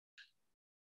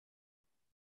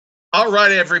All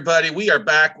right, everybody. We are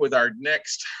back with our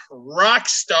next rock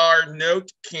star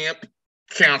note camp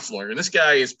counselor. And this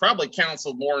guy has probably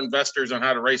counseled more investors on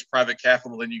how to raise private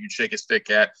capital than you can shake a stick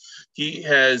at. He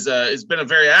has been a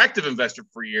very active investor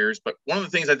for years, but one of the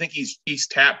things I think he's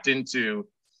tapped into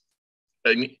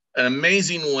an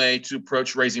amazing way to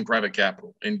approach raising private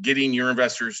capital and getting your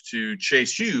investors to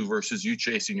chase you versus you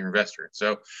chasing your investor.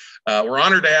 So we're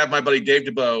honored to have my buddy Dave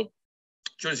Dubeau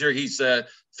join us here. He's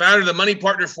founder of the Money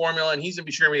Partner Formula, and he's going to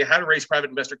be sharing with you how to raise private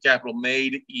investor capital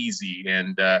made easy.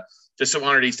 And just so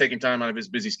honored he's taking time out of his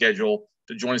busy schedule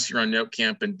to join us here on Note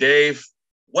Camp. And Dave,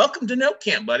 welcome to Note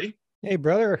Camp, buddy. Hey,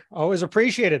 brother. Always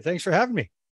appreciate it. Thanks for having me.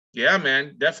 Yeah,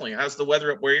 man, definitely. How's the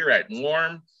weather up where you're at?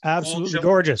 Warm? Absolutely cool,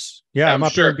 gorgeous. Yeah, I'm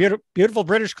up here in beautiful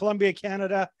British Columbia,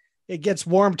 Canada. It gets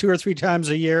warm 2 or 3 times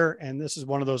a year, and this is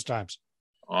one of those times.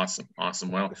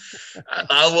 Awesome. Well,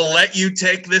 I will let you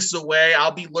take this away.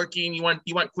 I'll be lurking. You want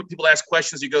people to ask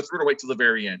questions? You go through it, or wait till the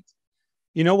very end?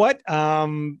 You know what?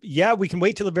 Yeah, we can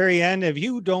wait till the very end. If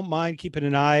you don't mind keeping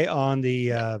an eye on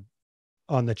the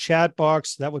chat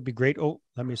box, that would be great. Oh,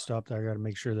 let me stop there. I got to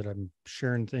make sure that I'm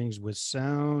sharing things with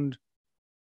sound,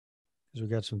 because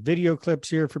we got some video clips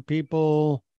here for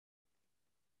people.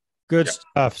 Good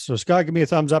stuff. So Scott, give me a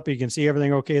thumbs up. You can see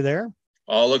everything okay there.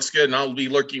 All looks good, and I'll be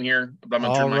lurking here.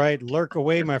 All right, lurk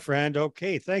away, my friend.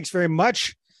 Okay, thanks very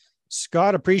much,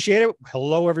 Scott. Appreciate it.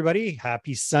 Hello, everybody.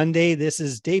 Happy Sunday. This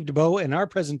is Dave Dubeau, and our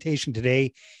presentation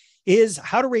today is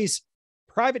how to raise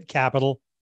private capital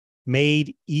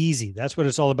made easy. That's what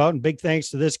it's all about. And big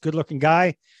thanks to this good-looking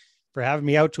guy for having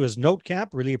me out to his note camp.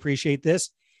 Really appreciate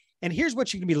this. And here's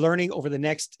what you're going to be learning over the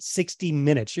next 60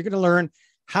 minutes. You're going to learn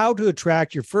how to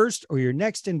attract your first or your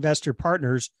next investor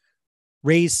partners,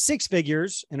 raise 6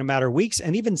 figures in a matter of weeks,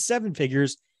 and even 7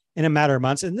 figures in a matter of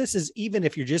months. And this is even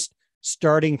if you're just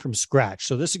starting from scratch.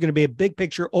 So this is going to be a big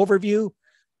picture overview.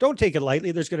 Don't take it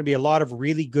lightly. There's going to be a lot of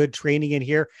really good training in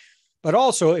here. But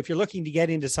also, if you're looking to get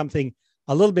into something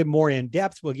a little bit more in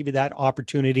depth, we'll give you that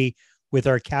opportunity with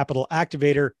our Capital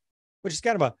Activator, which is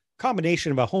kind of a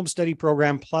combination of a home study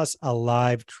program plus a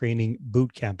live training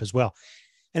boot camp as well.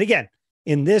 And again,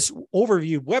 in this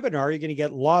overview webinar, you're going to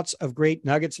get lots of great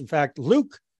nuggets. In fact,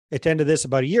 Luke attended this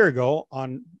about a year ago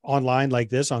online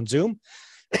like this on Zoom.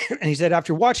 And he said,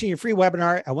 after watching your free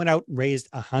webinar, I went out and raised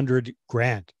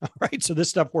 $100,000. All right. So this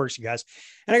stuff works, you guys.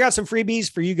 And I got some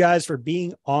freebies for you guys for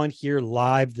being on here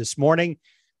live this morning,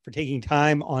 for taking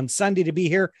time on Sunday to be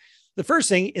here. The first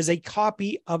thing is a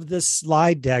copy of the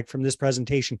slide deck from this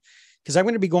presentation, because I'm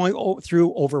going to be going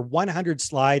through over 100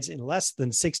 slides in less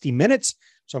than 60 minutes.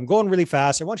 So I'm going really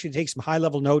fast. I want you to take some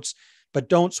high-level notes, but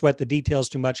don't sweat the details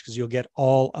too much, because you'll get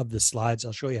all of the slides.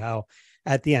 I'll show you how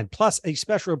at the end. Plus a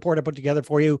special report I put together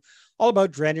for you all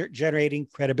about generating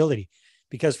credibility.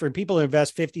 Because for people who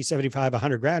invest 50, 75,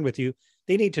 100 grand with you,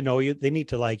 they need to know you, they need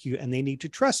to like you, and they need to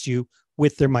trust you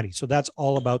with their money. So that's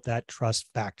all about that trust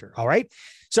factor. All right.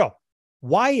 So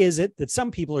why is it that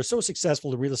some people are so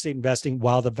successful in real estate investing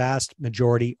while the vast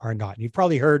majority are not? And you've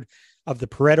probably heard of the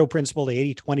Pareto principle,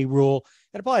 the 80-20 rule.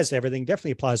 It applies to everything,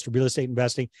 definitely applies to real estate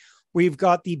investing. We've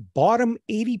got the bottom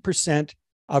 80%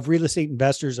 of real estate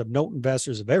investors, of note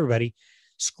investors, of everybody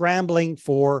scrambling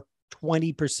for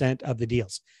 20% of the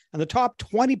deals. And the top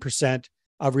 20%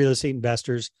 of real estate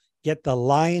investors get the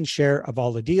lion's share of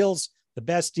all the deals, the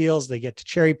best deals. They get to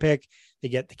cherry pick, they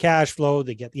get the cash flow,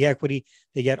 they get the equity,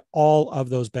 they get all of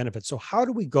those benefits. So how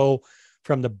do we go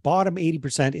from the bottom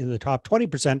 80% into the top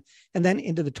 20% and then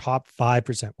into the top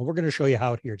 5%? Well, we're going to show you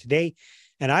how here today.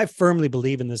 And I firmly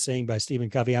believe in this saying by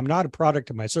Stephen Covey: I'm not a product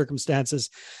of my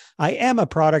circumstances. I am a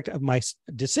product of my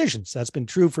decisions. That's been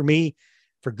true for me,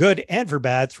 for good and for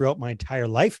bad, throughout my entire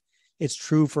life. It's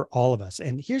true for all of us.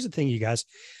 And here's the thing, you guys.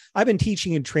 I've been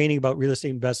teaching and training about real estate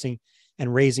investing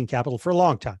and raising capital for a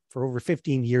long time, for over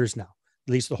 15 years now,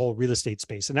 at least the whole real estate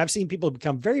space. And I've seen people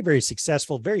become very, very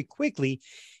successful very quickly,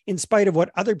 in spite of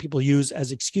what other people use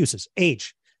as excuses.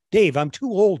 Age. Dave, I'm too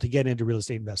old to get into real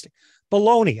estate investing.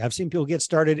 Baloney. I've seen people get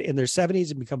started in their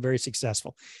 70s and become very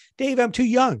successful. Dave, I'm too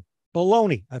young.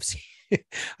 Baloney.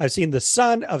 I've seen the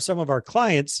son of some of our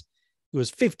clients, who was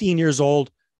 15 years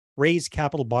old, raise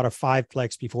capital, bought a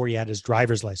 5-plex before he had his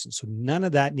driver's license. So none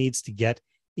of that needs to get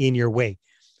in your way.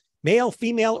 Male,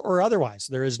 female, or otherwise,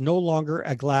 there is no longer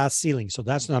a glass ceiling. So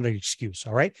that's not an excuse.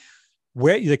 All right.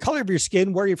 Where the color of your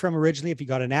skin, where you're from originally, if you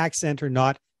got an accent or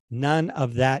not, none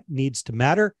of that needs to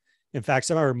matter. In fact,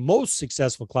 some of our most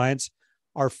successful clients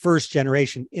are first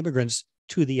generation immigrants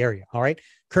to the area. All right.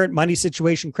 Current money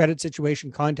situation, credit situation,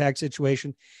 contact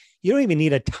situation. You don't even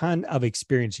need a ton of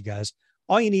experience, you guys.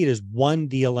 All you need is one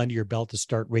deal under your belt to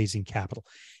start raising capital.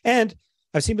 And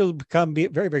I've seen people become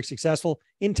very, very successful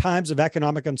in times of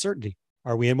economic uncertainty.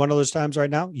 Are we in one of those times right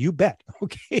now? You bet.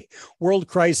 Okay. World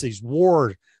crises,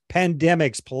 war,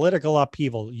 pandemics, political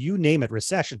upheaval, you name it,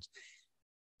 recessions.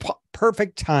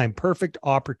 Perfect time, perfect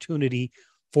opportunity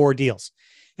for deals.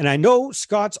 And I know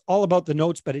Scott's all about the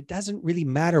notes, but it doesn't really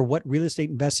matter what real estate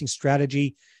investing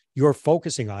strategy you're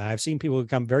focusing on. I've seen people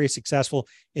become very successful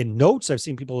in notes. I've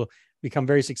seen people become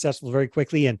very successful very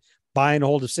quickly in buying and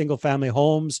hold of single family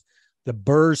homes, the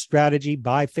BRRRR strategy,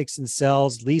 buy, fix, and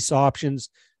sells, lease options,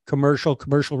 commercial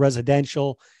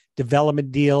residential,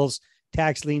 development deals,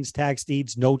 tax liens, tax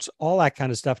deeds, notes, all that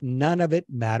kind of stuff. None of it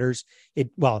matters.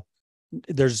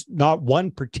 There's not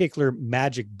one particular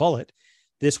magic bullet.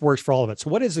 This works for all of it. So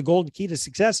what is the golden key to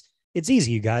success? It's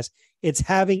easy, you guys. It's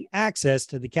having access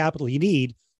to the capital you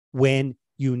need when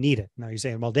you need it. Now you're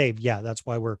saying, well, Dave, yeah, that's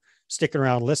why we're sticking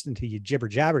around listening to you jibber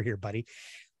jabber here, buddy.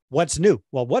 What's new?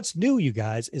 Well, what's new, you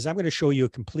guys, is I'm going to show you a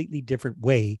completely different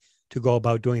way to go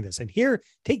about doing this. And here,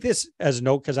 take this as a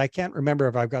note, because I can't remember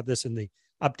if I've got this in the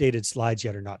updated slides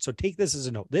yet or not. So take this as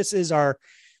a note. This is our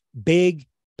big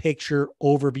picture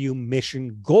overview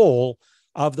mission goal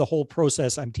of the whole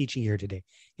process I'm teaching here today.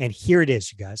 And here it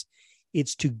is, you guys.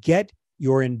 It's to get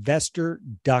your investor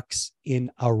ducks in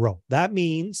a row. That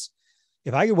means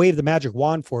if I could wave the magic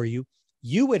wand for you,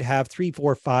 you would have 3,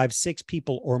 4, 5, 6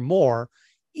 people or more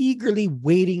eagerly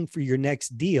waiting for your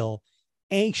next deal,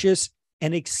 anxious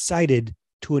and excited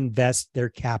to invest their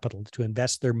capital, to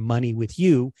invest their money with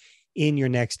you in your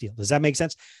next deal. Does that make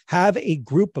sense? Have a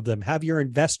group of them, have your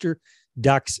investor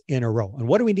ducks in a row. And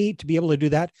what do we need to be able to do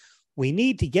that? We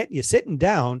need to get you sitting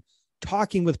down,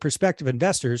 talking with prospective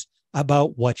investors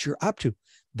about what you're up to.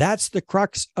 That's the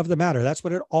crux of the matter. That's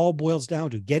what it all boils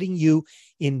down to, getting you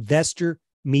investor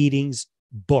meetings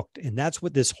booked. And that's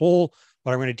what this whole,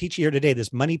 what I'm going to teach you here today,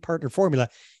 this money partner formula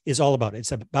is all about.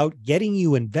 It's about getting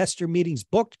you investor meetings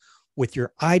booked with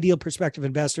your ideal prospective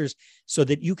investors so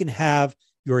that you can have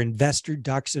your investor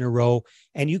ducks in a row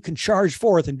and you can charge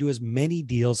forth and do as many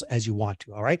deals as you want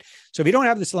to. All right. So if you don't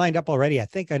have this lined up already, I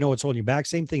think I know what's holding you back.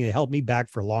 Same thing that held me back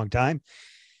for a long time.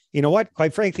 You know what?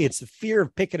 Quite frankly, it's the fear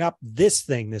of picking up this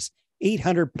thing, this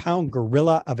 800-pound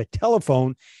gorilla of a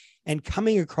telephone and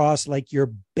coming across like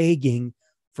you're begging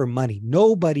for money.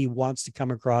 Nobody wants to come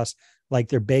across like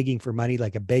they're begging for money,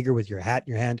 like a beggar with your hat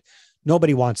in your hand.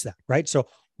 Nobody wants that, right? So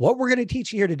what we're going to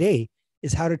teach you here today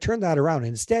is how to turn that around.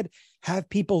 Instead, have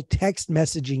people text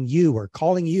messaging you or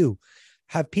calling you,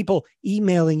 have people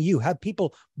emailing you, have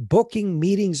people booking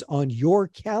meetings on your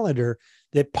calendar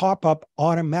that pop up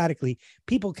automatically,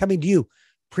 people coming to you,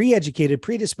 pre-educated,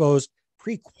 predisposed,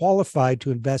 pre-qualified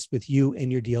to invest with you in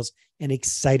your deals and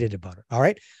excited about it. All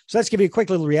right. So let's give you a quick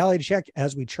little reality check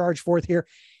as we charge forth here.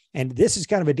 And this is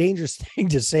kind of a dangerous thing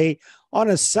to say on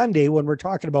a Sunday when we're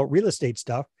talking about real estate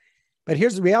stuff. But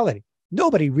here's the reality.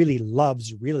 Nobody really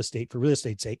loves real estate for real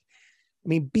estate's sake. I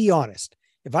mean, be honest.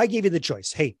 If I gave you the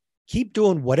choice, hey, keep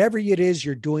doing whatever it is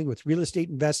you're doing with real estate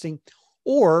investing,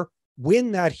 or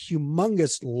win that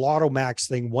humongous Lotto Max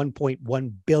thing,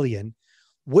 1.1 billion,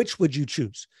 which would you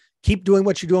choose? Keep doing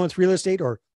what you're doing with real estate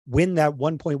or win that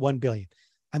 1.1 billion?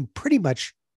 I'm pretty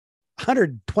much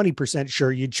 120%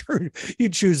 sure you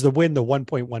choose to win the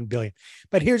 1.1 billion.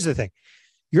 But here's the thing.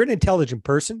 You're an intelligent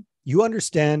person. You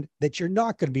understand that you're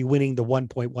not going to be winning the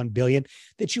 1.1 billion,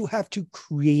 that you have to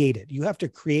create it. You have to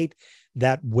create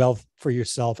that wealth for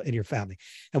yourself and your family.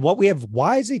 And what we have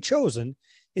wisely chosen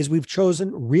is we've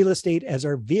chosen real estate as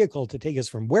our vehicle to take us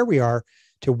from where we are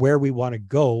to where we want to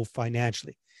go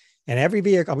financially. And every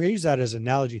vehicle, I'm going to use that as an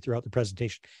analogy throughout the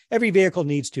presentation. Every vehicle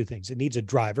needs two things. It needs a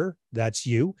driver, that's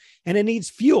you, and it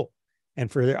needs fuel. And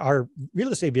for our real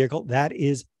estate vehicle, that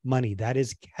is money. That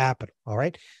is capital. All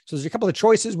right. So there's a couple of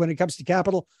choices when it comes to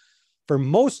capital. For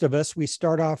most of us, we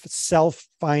start off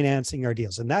self-financing our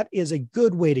deals. And that is a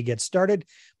good way to get started.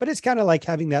 But it's kind of like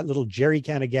having that little jerry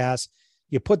can of gas.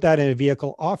 You put that in a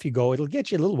vehicle, off you go. It'll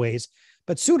get you a little ways.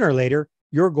 But sooner or later,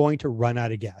 you're going to run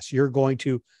out of gas. You're going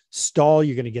to stall.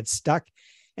 You're going to get stuck.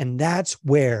 And that's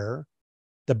where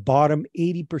the bottom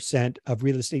 80% of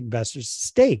real estate investors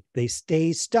stay. They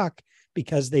stay stuck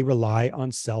because they rely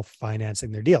on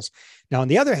self-financing their deals. Now, on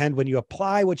the other hand, when you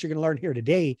apply what you're going to learn here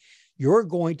today, you're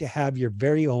going to have your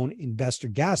very own investor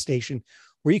gas station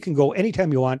where you can go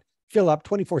anytime you want, fill up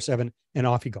 24/7, and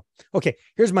off you go. Okay,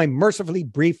 here's my mercifully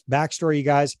brief backstory, you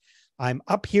guys. I'm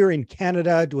up here in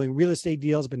Canada doing real estate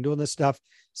deals. Been doing this stuff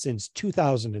since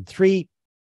 2003.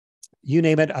 You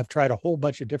name it. I've tried a whole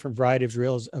bunch of different varieties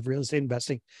of real estate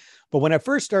investing. But when I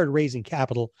first started raising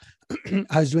capital,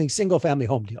 I was doing single family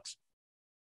home deals.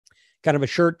 Kind of a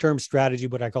short-term strategy,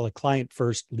 what I call a client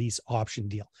first lease option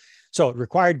deal. So it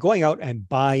required going out and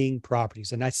buying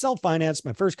properties. And I self-financed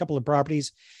my first couple of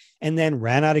properties and then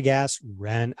ran out of gas,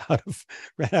 ran out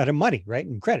of money, right?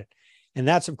 And credit. And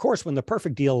that's, of course, when the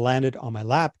perfect deal landed on my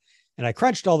lap. And I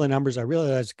crunched all the numbers. I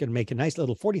realized I was going to make a nice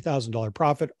little $40,000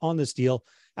 profit on this deal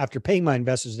after paying my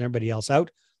investors and everybody else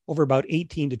out over about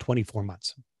 18 to 24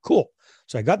 months. Cool.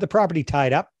 So I got the property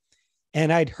tied up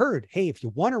and I'd heard, hey, if you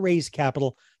want to raise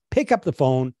capital, pick up the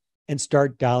phone and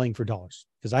start dialing for dollars,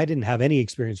 because I didn't have any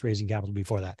experience raising capital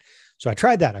before that. So I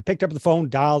tried that. I picked up the phone,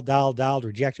 dialed,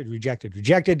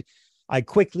 rejected. I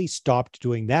quickly stopped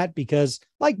doing that because,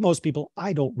 like most people,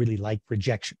 I don't really like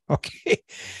rejection. Okay.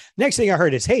 Next thing I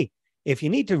heard is, hey, if you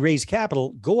need to raise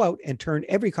capital, go out and turn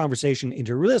every conversation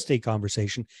into a real estate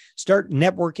conversation. Start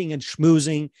networking and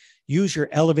schmoozing. Use your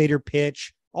elevator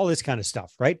pitch, all this kind of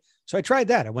stuff, right? So I tried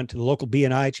that. I went to the local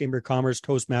BNI, Chamber of Commerce,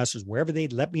 Toastmasters, wherever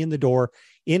they'd let me in the door.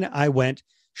 In I went,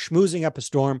 schmoozing up a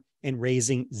storm and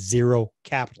raising zero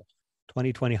capital.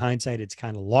 2020 hindsight, it's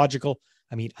kind of logical.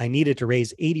 I mean, I needed to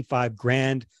raise 85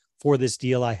 grand for this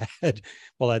deal. I had,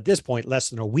 well, at this point, less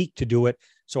than a week to do it.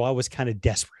 So I was kind of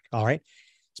desperate. All right.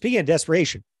 Speaking of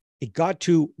desperation, it got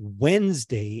to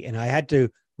Wednesday and I had to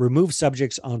remove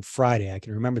subjects on Friday. I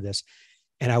can remember this.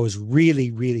 And I was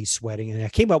really, really sweating. And I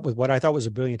came up with what I thought was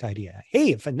a brilliant idea.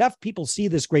 Hey, if enough people see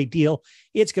this great deal,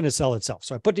 it's going to sell itself.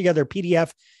 So I put together a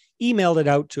PDF, emailed it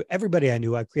out to everybody I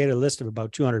knew. I created a list of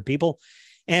about 200 people.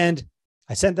 And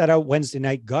I sent that out Wednesday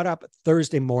night, got up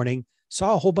Thursday morning,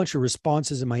 saw a whole bunch of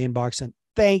responses in my inbox. And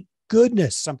thank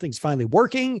goodness something's finally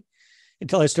working,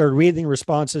 until I started reading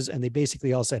responses. And they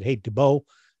basically all said, hey, Dubeau,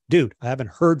 dude, I haven't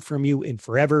heard from you in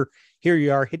forever. Here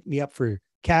you are, hit me up for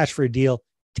cash for a deal.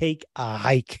 Take a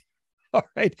hike. All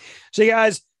right. So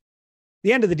guys,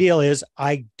 the end of the deal is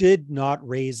I did not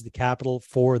raise the capital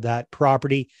for that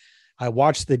property. I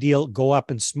watched the deal go up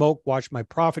in smoke, watched my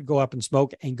profit go up in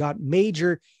smoke, and got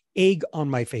major egg on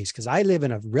my face because I live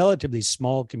in a relatively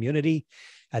small community.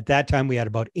 At that time, we had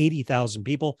about 80,000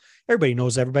 people. Everybody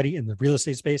knows everybody in the real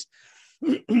estate space.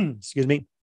 Excuse me.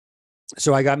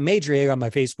 So I got major egg on my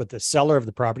face with the seller of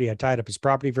the property. I tied up his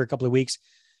property for a couple of weeks.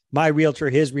 My realtor,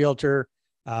 his realtor,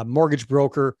 mortgage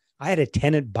broker. I had a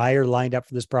tenant buyer lined up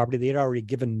for this property. They had already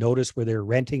given notice where they're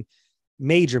renting.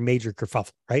 Major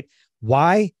kerfuffle, right?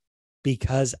 Why?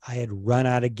 Because I had run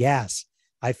out of gas.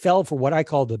 I fell for what I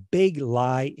call the big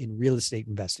lie in real estate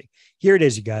investing. Here it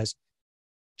is, you guys.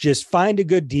 Just find a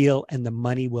good deal and the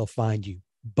money will find you.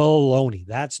 Baloney.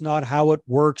 That's not how it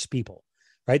works, people,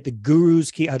 right? The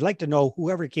gurus key. I'd like to know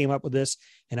whoever came up with this,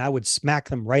 and I would smack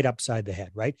them right upside the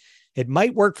head, right? It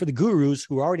might work for the gurus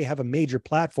who already have a major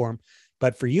platform,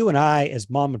 but for you and I as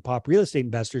mom and pop real estate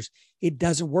investors, it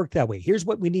doesn't work that way. Here's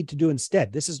what we need to do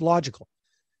instead. This is logical.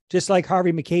 Just like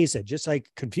Harvey McKay said, just like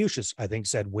Confucius, I think,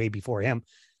 said way before him,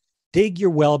 dig your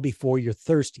well before you're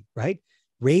thirsty, right?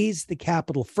 Raise the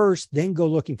capital first, then go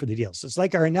looking for the deals. It's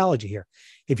like our analogy here.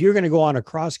 If you're going to go on a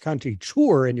cross-country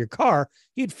tour in your car,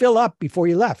 you'd fill up before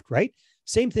you left, right?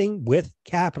 Same thing with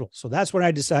capital. So that's when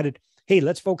I decided, hey,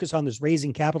 let's focus on this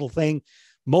raising capital thing.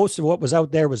 Most of what was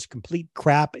out there was complete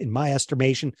crap in my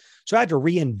estimation. So I had to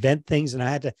reinvent things and I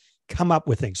had to come up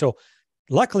with things. So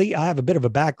luckily, I have a bit of a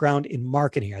background in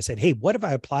marketing. I said, hey, what if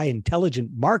I apply intelligent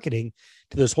marketing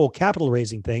to this whole capital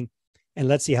raising thing? And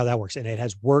let's see how that works. And it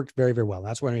has worked very, very well.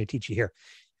 That's what I'm going to teach you here.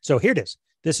 So here it is.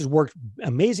 This has worked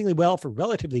amazingly well for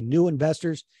relatively new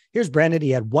investors. Here's Brendan.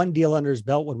 He had one deal under his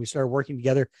belt when we started working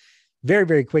together. Very,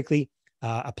 very quickly,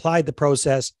 applied the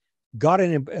process, got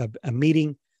in a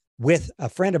meeting with a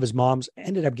friend of his mom's,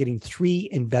 ended up getting 3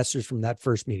 investors from that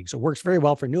first meeting. So it works very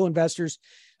well for new investors.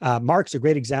 Mark's a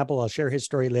great example. I'll share his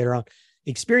story later on.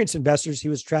 Experienced investors, he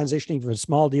was transitioning from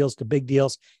small deals to big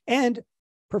deals, and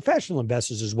professional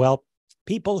investors as well.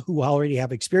 People who already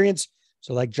have experience.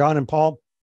 So like John and Paul,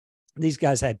 these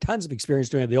guys had tons of experience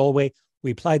doing it the old way. We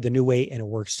applied the new way and it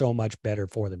works so much better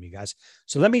for them, you guys.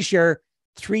 So let me share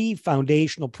 3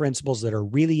 foundational principles that are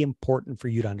really important for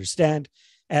you to understand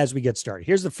as we get started.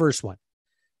 Here's the first one.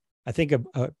 I think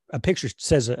a picture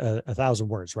says a 1,000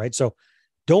 words, right? So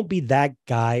don't be that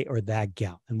guy or that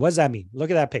gal. And what does that mean?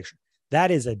 Look at that picture. That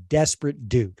is a desperate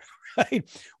dude, right?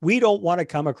 We don't want to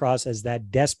come across as that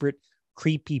desperate,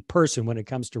 creepy person when it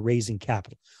comes to raising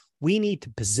capital. We need to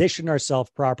position ourselves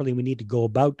properly. We need to go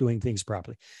about doing things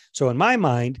properly. So in my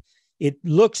mind, it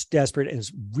looks desperate and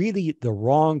it's really the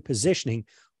wrong positioning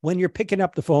when you're picking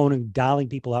up the phone and dialing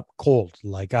people up cold,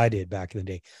 like I did back in the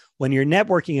day. When you're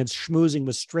networking and schmoozing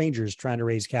with strangers trying to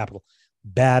raise capital,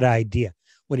 bad idea.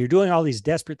 When you're doing all these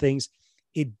desperate things,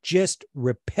 it just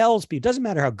repels people. It doesn't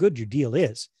matter how good your deal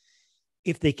is.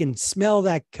 if they can smell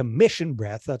that commission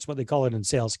breath, that's what they call it in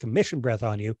sales, commission breath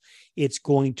on you, it's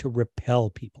going to repel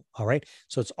people. All right.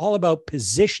 So it's all about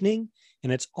positioning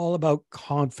and it's all about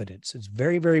confidence. It's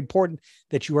very, very important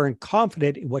that you are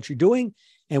confident in what you're doing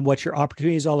and what your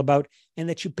opportunity is all about, and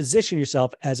that you position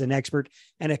yourself as an expert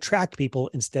and attract people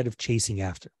instead of chasing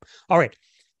after. All right.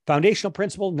 Foundational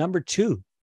principle number 2,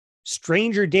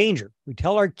 stranger danger. We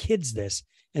tell our kids this,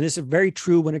 and this is very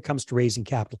true when it comes to raising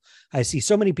capital. I see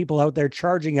so many people out there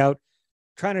charging out,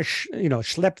 trying to,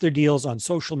 schlep their deals on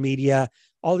social media,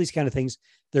 all these kind of things.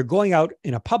 They're going out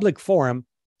in a public forum,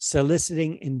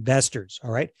 soliciting investors.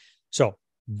 All right. So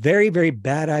very, very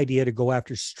bad idea to go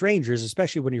after strangers,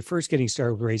 especially when you're first getting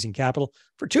started with raising capital,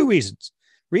 for 2 reasons.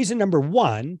 Reason number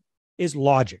 1 is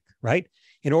logic, right?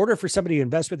 In order for somebody to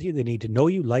invest with you, they need to know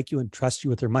you, like you, and trust you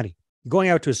with their money. Going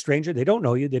out to a stranger, they don't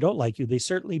know you, they don't like you, they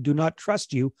certainly do not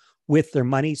trust you with their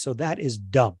money. So that is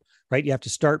dumb, right? You have to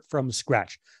start from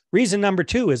scratch. Reason number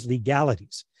 2 is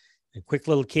legalities. A quick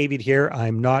little caveat here.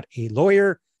 I'm not a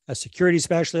lawyer, a security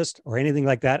specialist, or anything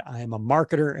like that. I am a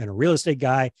marketer and a real estate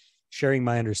guy sharing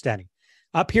my understanding.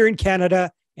 Up here in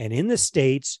Canada and in the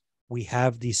States, we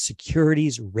have the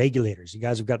securities regulators. You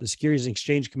guys have got the Securities and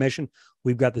Exchange Commission.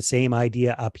 We've got the same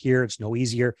idea up here. It's no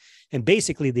easier. And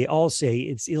basically, they all say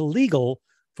it's illegal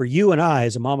for you and I,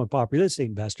 as a mom and pop real estate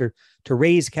investor, to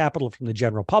raise capital from the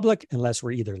general public unless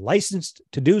we're either licensed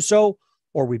to do so,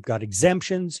 or we've got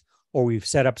exemptions, or we've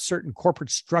set up certain corporate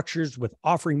structures with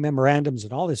offering memorandums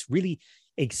and all this really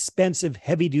expensive,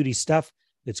 heavy-duty stuff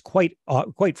that's quite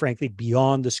frankly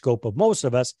beyond the scope of most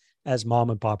of us as mom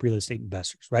and pop real estate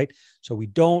investors, right? So we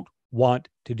don't want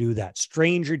to do that.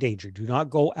 Stranger danger. Do not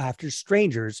go after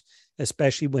strangers,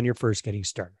 especially when you're first getting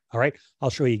started. All right. I'll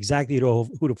show you exactly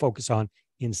who to focus on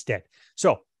instead.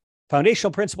 So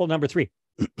foundational principle number 3,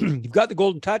 you've got the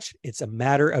golden touch. It's a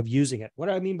matter of using it. What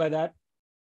do I mean by that?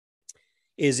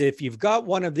 Is if you've got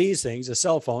one of these things, a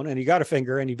cell phone, and you got a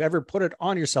finger and you've ever put it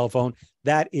on your cell phone,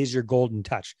 that is your golden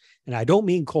touch. And I don't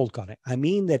mean cold calling. I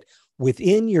mean that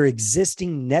within your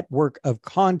existing network of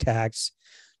contacts,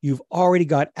 you've already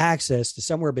got access to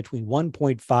somewhere between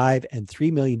 $1.5 and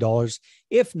 $3 million,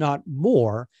 if not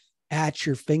more, at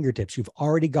your fingertips. You've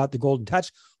already got the golden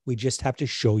touch. We just have to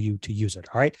show you to use it.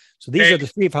 All right. So these are the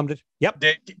 3 founded. Yep.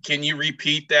 Can you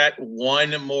repeat that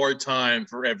one more time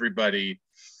for everybody?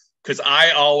 Because I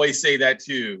always say that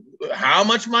too. How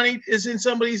much money is in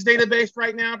somebody's database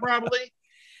right now? Probably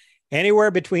anywhere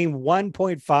between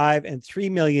 $1.5 and $3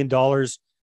 million.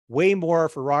 Way more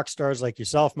for rock stars like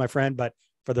yourself, my friend. But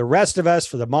for the rest of us,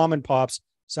 for the mom and pops,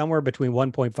 somewhere between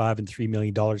 $1.5 and $3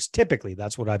 million. Typically,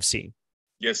 that's what I've seen.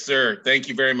 Yes, sir. Thank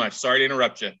you very much. Sorry to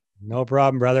interrupt you. No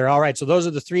problem, brother. All right. So those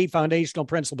are the 3 foundational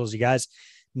principles, you guys.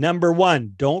 Number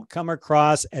 1, don't come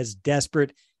across as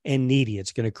desperate and needy.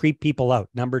 It's going to creep people out.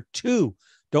 Number 2,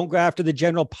 don't go after the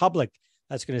general public.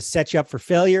 That's going to set you up for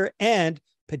failure and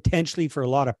potentially for a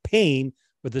lot of pain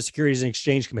with the Securities and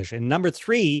Exchange Commission. And number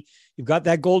 3, you've got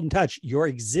that golden touch. Your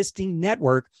existing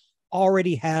network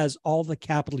already has all the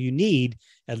capital you need,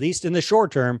 at least in the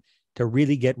short term, to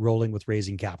really get rolling with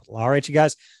raising capital. All right, you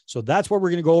guys. So that's what we're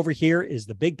going to go over here is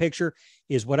the big picture,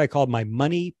 is what I call my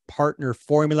money partner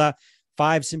formula.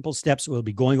 5 simple steps we'll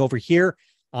be going over here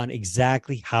on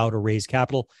exactly how to raise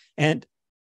capital. And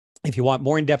if you want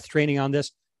more in-depth training on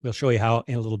this, we'll show you how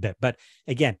in a little bit. But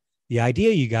again, the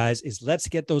idea, you guys, is let's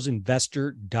get those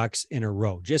investor ducks in a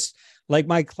row. Just like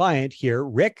my client here,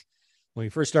 Rick, when we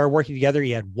first started working together,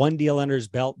 he had 1 deal under his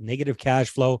belt, negative cash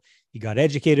flow. He got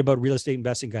educated about real estate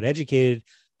investing, got educated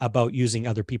about using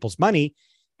other people's money,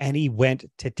 and he went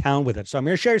to town with it. So I'm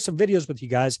going to share some videos with you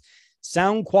guys.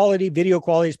 Sound quality, video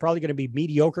quality is probably going to be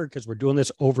mediocre because we're doing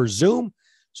this over Zoom.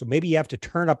 So maybe you have to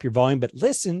turn up your volume, but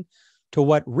listen to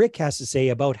what Rick has to say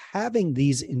about having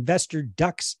these investor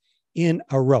ducks in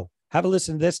a row. Have a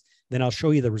listen to this, then I'll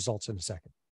show you the results in a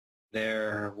second.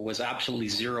 There was absolutely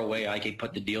zero way I could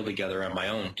put the deal together on my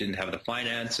own. Didn't have the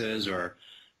finances or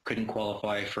couldn't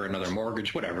qualify for another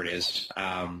mortgage, whatever it is.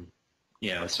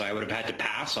 So I would have had to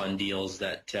pass on deals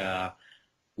that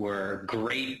were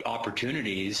great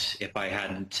opportunities if I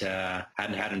hadn't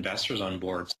had investors on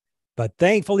board. But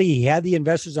thankfully, he had the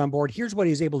investors on board. Here's what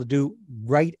he was able to do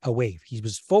right away. He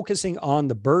was focusing on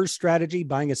the BRRRR strategy,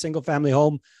 buying a single family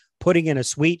home, putting in a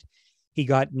suite. He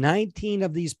got 19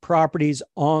 of these properties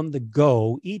on the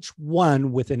go, each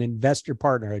one with an investor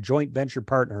partner, a joint venture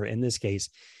partner in this case.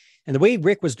 And the way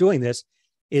Rick was doing this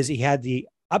is he had the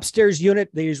upstairs unit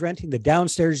that he was renting, the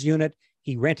downstairs unit.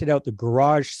 He rented out the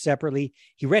garage separately.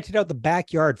 He rented out the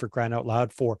backyard, for crying out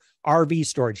loud, for RV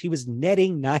storage. He was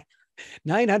netting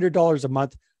 $900 a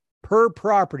month per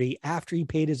property after he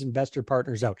paid his investor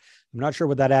partners out. I'm not sure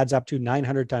what that adds up to.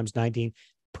 900 times 19,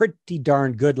 pretty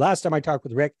darn good. Last time I talked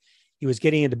with Rick, he was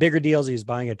getting into bigger deals. He was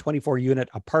buying a 24-unit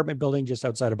apartment building just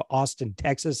outside of Austin,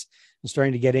 Texas, and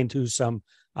starting to get into some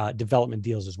development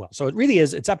deals as well. So it really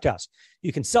is, it's up to us.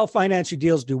 You can self-finance your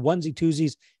deals, do onesie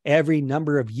twosies every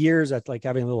number of years. That's like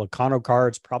having a little econo car.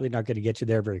 It's probably not going to get you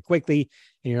there very quickly,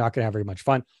 and you're not going to have very much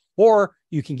fun. Or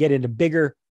you can get into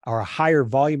bigger or a higher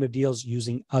volume of deals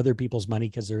using other people's money,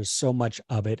 because there's so much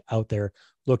of it out there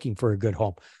looking for a good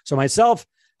home. So myself,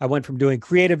 I went from doing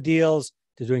creative deals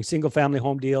to doing single family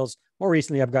home deals. More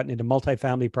recently, I've gotten into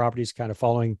multifamily properties, kind of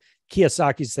following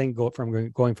Kiyosaki's thing,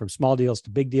 going from small deals to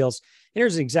big deals. And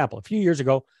here's an example. A few years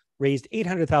ago, raised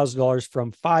 $800,000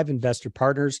 from 5 investor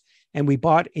partners, and we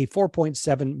bought a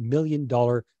 $4.7 million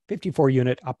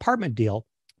 54-unit apartment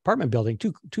building,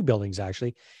 two buildings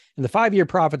actually. And the 5-year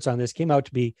profits on this came out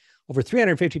to be over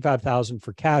 $355,000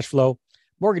 for cash flow,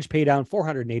 mortgage pay down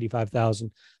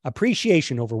 $485,000,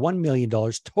 appreciation over $1 million,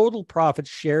 total profits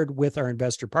shared with our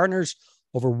investor partners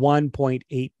over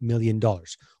 $1.8 million.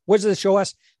 What does this show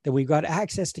us? That we've got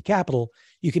access to capital.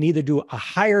 You can either do a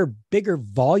higher, bigger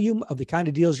volume of the kind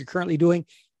of deals you're currently doing,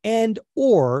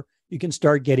 or you can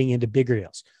start getting into bigger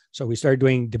deals. So we started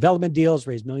doing development deals,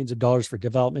 raised millions of dollars for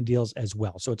development deals as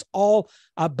well. So it's all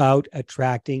about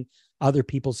attracting other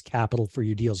people's capital for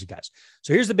your deals, you guys.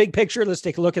 So here's the big picture. Let's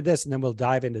take a look at this, and then we'll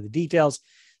dive into the details.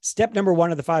 Step number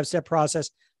 1 of the 5-step process.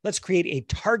 Let's create a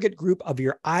target group of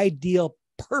your ideal,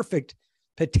 perfect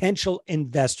potential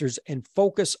investors and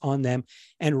focus on them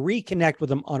and reconnect with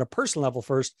them on a personal level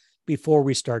first before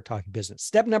we start talking business.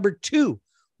 Step number 2,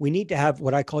 we need to have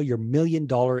what I call your $1 million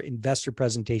investor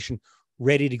presentation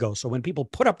ready to go. So when people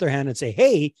put up their hand and say,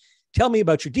 hey, tell me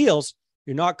about your deals,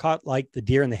 you're not caught like the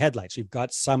deer in the headlights. You've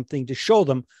got something to show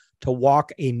them to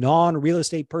walk a non-real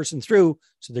estate person through,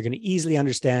 so they're going to easily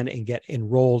understand and get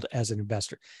enrolled as an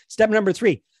investor. Step number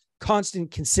 3,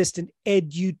 constant, consistent,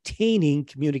 edutaining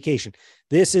communication.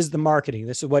 This is the marketing.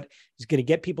 This is what is going to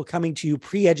get people coming to you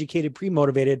pre-educated,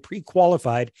 pre-motivated,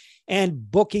 pre-qualified,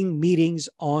 and booking meetings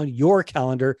on your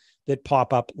calendar that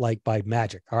pop up like by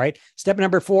magic. All right. Step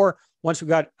number 4, once we've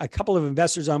got a couple of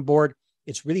investors on board,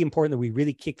 it's really important that we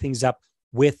really kick things up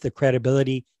with the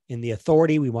credibility and the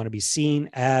authority. We want to be seen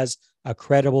as a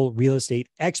credible real estate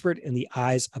expert in the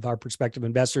eyes of our prospective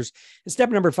investors. And step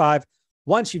number 5,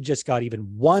 once you've just got even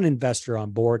one investor on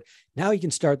board, now you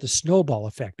can start the snowball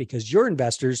effect, because your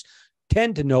investors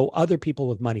tend to know other people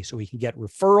with money, so we can get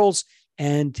referrals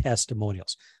and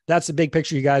testimonials. That's the big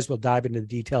picture, you guys. We'll dive into the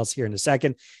details here in a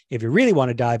second. If you really want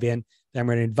to dive in, then I'm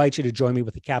going to invite you to join me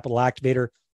with the Capital Activator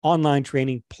online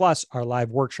training, plus our live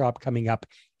workshop coming up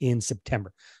in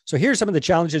September. So here's some of the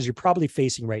challenges you're probably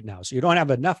facing right now. So you don't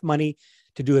have enough money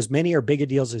to do as many or bigger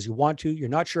deals as you want to. You're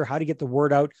not sure how to get the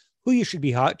word out, who you should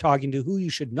be talking to, who you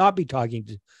should not be talking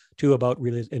to about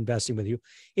really investing with you.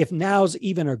 If now's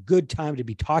even a good time to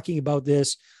be talking about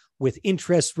this, with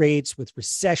interest rates, with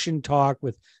recession talk,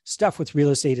 with stuff with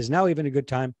real estate, is now even a good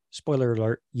time. Spoiler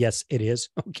alert. Yes, it is.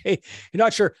 Okay. You're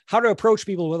not sure how to approach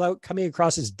people without coming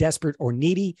across as desperate or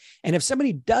needy. And if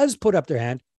somebody does put up their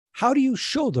hand, how do you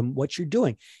show them what you're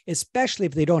doing, especially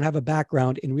if they don't have a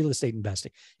background in real estate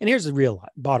investing? And here's the real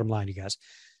bottom line, you guys.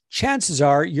 Chances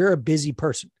are you're a busy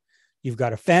person. You've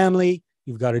got a family,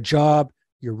 you've got a job,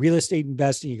 you're real estate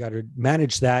investing, you got to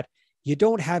manage that. You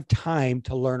don't have time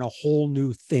to learn a whole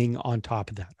new thing on top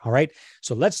of that. All right.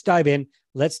 So let's dive in.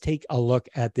 Let's take a look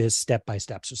at this step by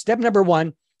step. So step number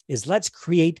 1 is let's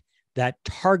create that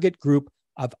target group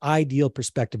of ideal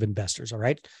prospective investors. All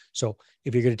right. So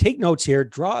if you're going to take notes here,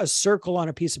 draw a circle on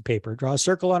a piece of paper,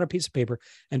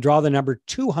 and draw the number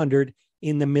 200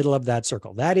 in the middle of that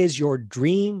circle. That is your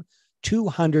dream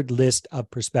 200 list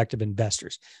of prospective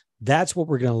investors. That's what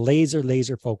we're going to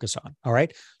laser focus on. All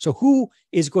right. So who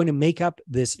is going to make up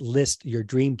this list, your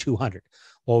dream 200?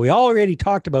 Well, we already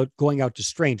talked about going out to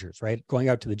strangers, right? Going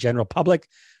out to the general public,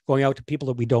 going out to people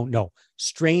that we don't know.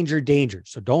 Stranger danger.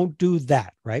 So don't do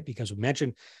that, right? Because we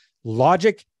mentioned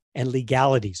logic and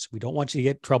legalities. We don't want you to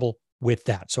get in trouble with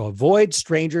that. So avoid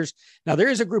strangers. Now, there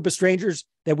is a group of strangers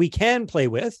that we can play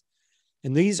with,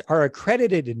 and these are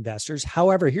accredited investors.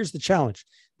 However, here's the challenge.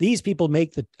 These people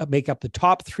make up the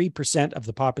top 3% of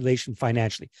the population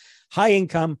financially. High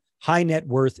income, high net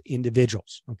worth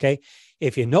individuals, okay?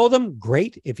 If you know them,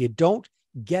 great. If you don't,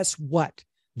 guess what?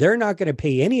 They're not going to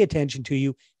pay any attention to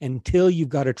you until you've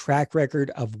got a track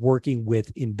record of working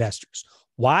with investors.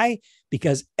 Why?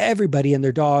 Because everybody and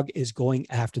their dog is going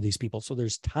after these people. So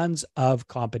there's tons of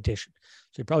competition.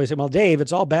 So you probably say, well, Dave,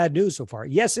 it's all bad news so far.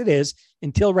 Yes, it is,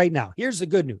 until right now. Here's the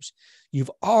good news. You've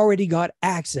already got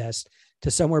access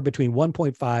to somewhere between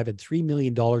 $1.5 and $3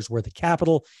 million worth of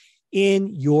capital in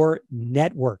your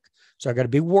network. So I got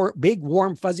a big,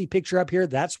 warm, fuzzy picture up here.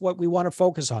 That's what we want to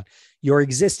focus on. Your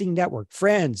existing network,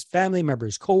 friends, family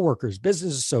members, coworkers,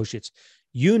 business associates.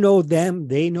 You know them,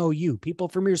 they know you. People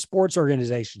from your sports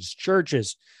organizations,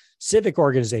 churches, civic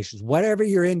organizations, whatever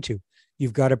you're into,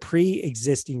 you've got a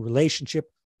pre-existing relationship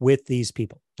with these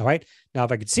people. All right. Now,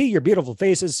 if I could see your beautiful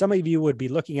faces, some of you would be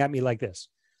looking at me like this.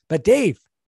 But Dave,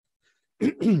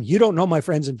 you don't know my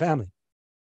friends and family.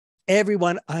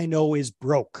 Everyone I know is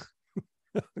broke.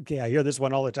 Okay, I hear this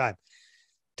one all the time.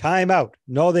 Time out.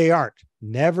 No, they aren't.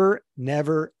 Never,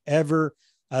 never, ever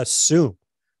assume,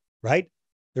 right?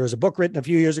 There was a book written a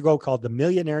few years ago called The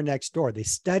Millionaire Next Door. They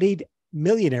studied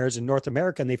millionaires in North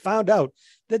America, and they found out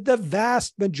that the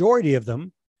vast majority of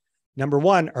them, number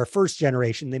one, are first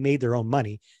generation. They made their own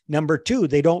money. Number two,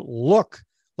 they don't look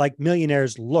like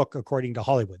millionaires look according to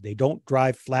Hollywood. They don't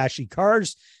drive flashy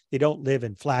cars. They don't live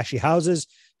in flashy houses.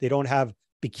 They don't have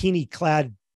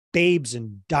bikini-clad babes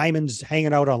and diamonds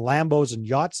hanging out on Lambos and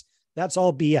yachts. That's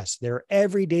all BS. They're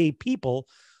everyday people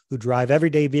who drive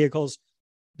everyday vehicles,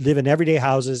 live in everyday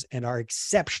houses, and are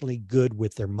exceptionally good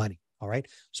with their money. All right.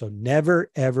 So never,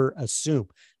 ever assume.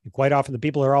 And quite often the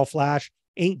people who are all flash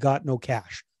ain't got no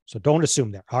cash. So don't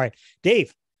assume there. All right.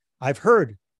 Dave, I've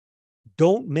heard,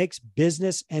 don't mix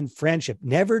business and friendship.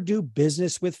 Never do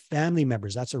business with family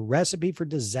members. That's a recipe for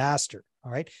disaster.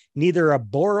 All right. Neither a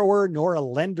borrower nor a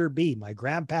lender be. My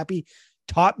grandpappy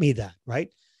taught me that,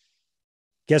 right?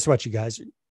 Guess what, you guys?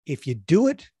 If you do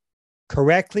it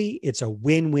correctly, it's a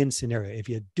win-win scenario. If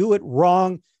you do it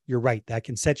wrong, you're right. That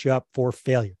can set you up for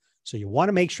failure. So you want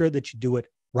to make sure that you do it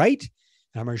right.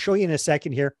 And I'm going to show you in a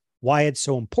second here why it's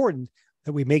so important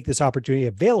that we make this opportunity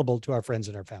available to our friends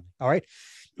and our family. All right.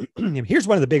 Here's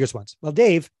one of the biggest ones. Well,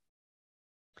 Dave,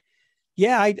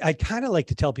 yeah, I kind of like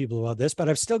to tell people about this, but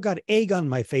I've still got egg on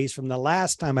my face from the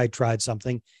last time I tried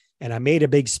something and I made a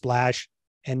big splash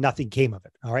and nothing came of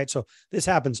it. All right. So this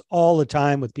happens all the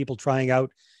time with people trying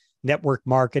out network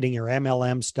marketing or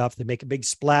MLM stuff. They make a big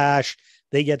splash.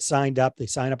 They get signed up. They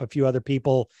sign up a few other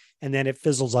people and then it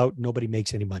fizzles out. And nobody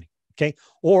makes any money. Okay.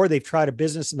 Or they've tried a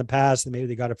business in the past and maybe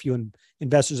they got a few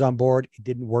investors on board. It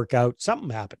didn't work out. Something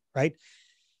happened, right?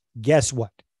 Guess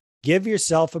what? Give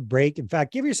yourself a break. In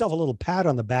fact, give yourself a little pat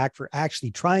on the back for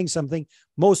actually trying something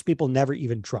most people never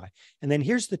even try. And then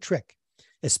here's the trick,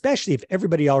 especially if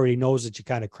everybody already knows that you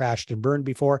kind of crashed and burned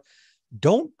before.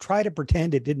 Don't try to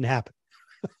pretend it didn't happen.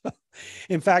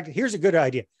 In fact, here's a good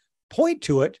idea. Point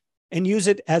to it and use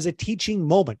it as a teaching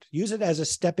moment. Use it as a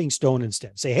stepping stone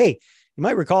instead. Say, hey, you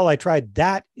might recall I tried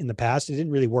that in the past. It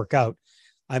didn't really work out.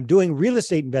 I'm doing real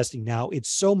estate investing now. It's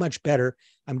so much better.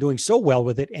 I'm doing so well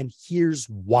with it. And here's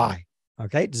why.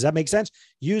 Okay. Does that make sense?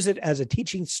 Use it as a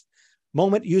teaching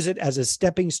moment. Use it as a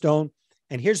stepping stone.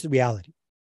 And here's the reality.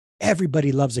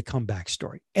 Everybody loves a comeback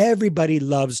story. Everybody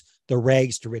loves the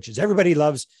rags to riches. Everybody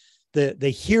loves the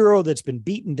hero that's been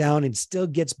beaten down and still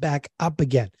gets back up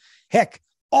again. Heck,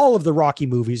 all of the Rocky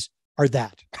movies are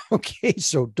that. Okay.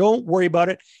 So don't worry about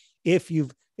it. If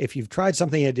you've tried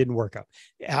something that didn't work out.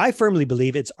 I firmly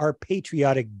believe it's our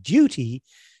patriotic duty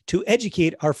to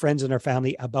educate our friends and our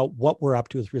family about what we're up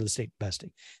to with real estate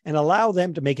investing and allow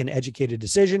them to make an educated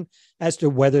decision as to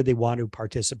whether they want to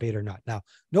participate or not. Now,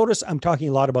 notice I'm talking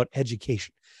a lot about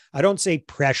education. I don't say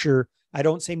pressure. I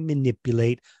don't say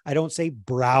manipulate. I don't say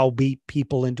browbeat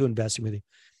people into investing with you.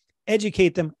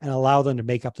 Educate them and allow them to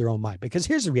make up their own mind. Because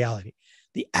here's the reality.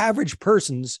 The average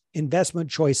person's investment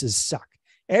choices suck.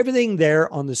 Everything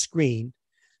there on the screen,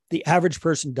 the average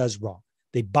person does wrong.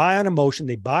 They buy on emotion,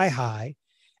 they buy high,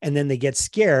 and then they get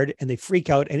scared and they freak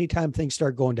out anytime things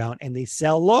start going down and they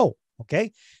sell low.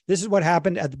 Okay. This is what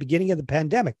happened at the beginning of the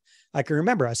pandemic. I can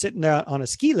remember I was sitting on a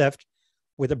ski lift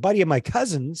with a buddy of my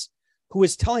cousin's who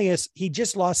was telling us he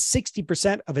just lost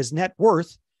 60% of his net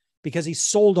worth because he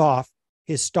sold off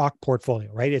his stock portfolio,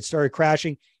 right? It started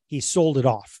crashing. He sold it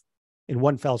off in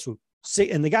one fell swoop.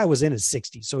 And the guy was in his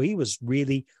 60s. So he was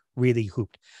really, really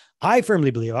hooped. I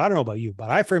firmly believe, I don't know about you, but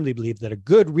I firmly believe that a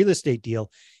good real estate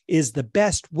deal is the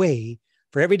best way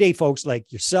for everyday folks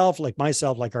like yourself, like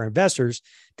myself, like our investors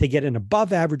to get an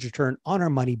above average return on our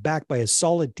money backed by a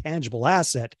solid, tangible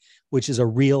asset, which is a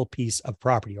real piece of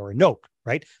property or a note,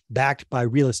 right? Backed by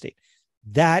real estate.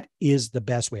 That is the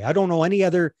best way. I don't know any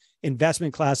other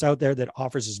investment class out there that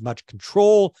offers as much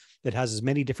control, that has as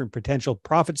many different potential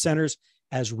profit centers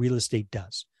as real estate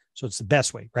does. So it's the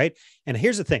best way, right? And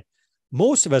here's the thing.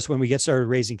 Most of us, when we get started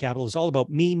raising capital, it's all about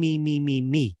me, me, me, me,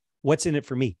 me. What's in it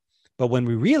for me? But when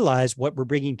we realize what we're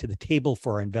bringing to the table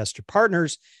for our investor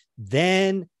partners,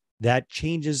 then that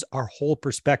changes our whole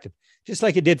perspective. just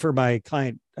like it did for my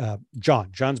client, John.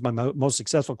 John's my most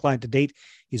successful client to date.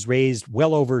 He's raised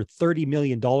well over $30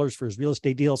 million for his real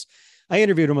estate deals. I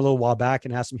interviewed him a little while back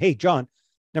and asked him, hey, John,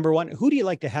 number one, who do you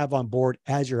like to have on board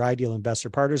as your ideal investor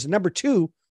partners? And number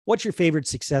two, what's your favorite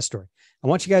success story? I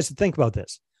want you guys to think about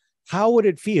this. How would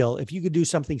it feel if you could do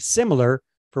something similar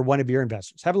for one of your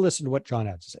investors? Have a listen to what John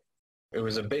had to say. It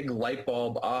was a big light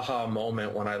bulb aha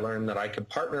moment when I learned that I could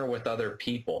partner with other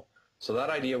people. So that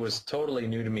idea was totally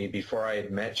new to me before I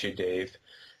had met you, Dave.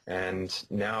 And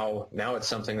now it's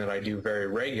something that I do very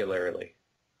regularly.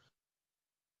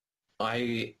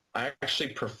 I actually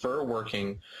prefer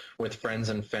working with friends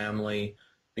and family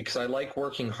because I like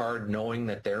working hard knowing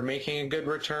that they're making a good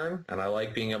return, and I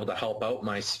like being able to help out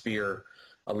my sphere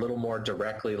a little more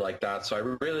directly like that. So I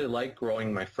really like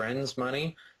growing my friends'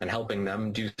 money and helping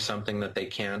them do something that they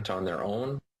can't on their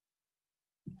own.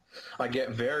 I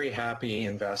get very happy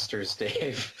investors,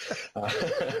 Dave.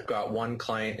 I've got one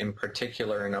client in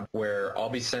particular where I'll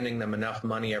be sending them enough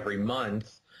money every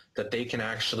month that they can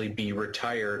actually be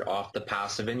retired off the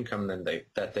passive income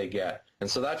that they get. And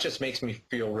so that just makes me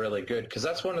feel really good, because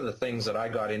that's one of the things that I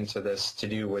got into this to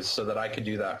do, was so that I could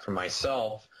do that for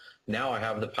myself. Now I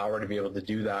have the power to be able to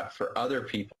do that for other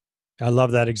people. I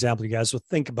love that example, you guys. So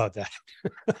think about that.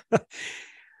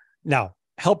 Now,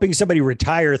 helping somebody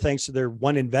retire thanks to their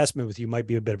one investment with you might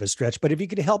be a bit of a stretch, but if you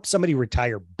could help somebody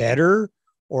retire better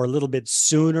or a little bit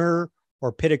sooner,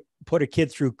 or put a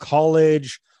kid through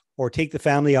college, or take the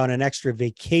family on an extra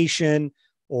vacation,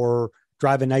 or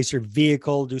drive a nicer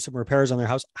vehicle, do some repairs on their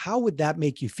house, how would that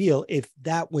make you feel if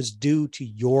that was due to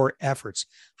your efforts?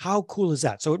 How cool is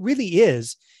that? So it really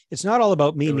is. It's not all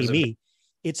about me.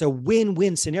 It's a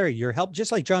win-win scenario. You're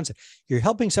just like John said, you're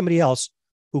helping somebody else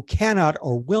who cannot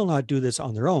or will not do this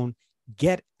on their own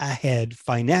get ahead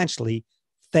financially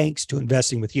thanks to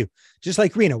investing with you. Just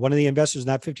like Rena, one of the investors in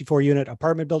that 54-unit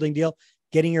apartment building deal,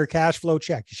 getting her cash flow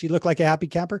check. Does she look like a happy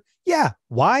camper? Yeah.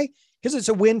 Why? Because it's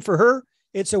a win for her.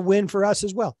 It's a win for us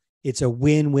as well. It's a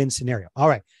win-win scenario. All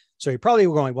right. So you're probably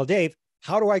going, well, Dave,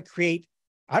 how do I create,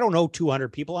 200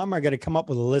 people? I'm going to come up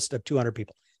with a list of 200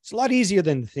 people. It's a lot easier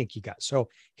than you think, you guys. So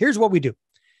here's what we do.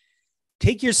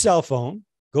 Take your cell phone,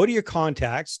 go to your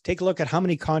contacts, take a look at how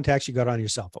many contacts you got on your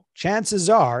cell phone. Chances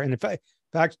are, and in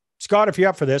fact, Scott, if you're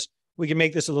up for this, we can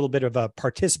make this a little bit of a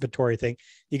participatory thing.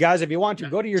 You guys, if you want to,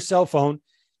 go to your cell phone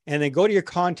and then go to your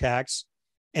contacts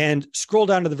and scroll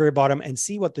down to the very bottom and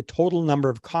see what the total number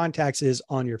of contacts is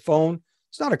on your phone.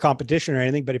 It's not a competition or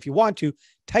anything, but if you want to,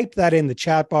 type that in the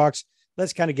chat box.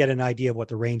 Let's kind of get an idea of what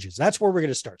the range is. That's where we're going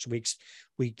to start. So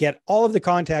we get all of the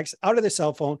contacts out of the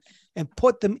cell phone and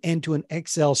put them into an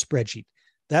Excel spreadsheet.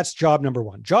 That's job number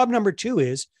one. Job number two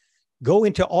is go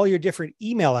into all your different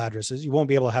email addresses. You won't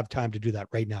be able to have time to do that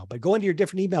right now, but go into your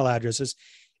different email addresses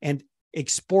and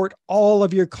export all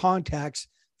of your contacts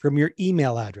from your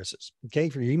email addresses, okay,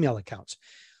 from your email accounts.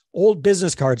 Old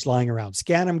business cards lying around,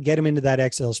 scan them, get them into that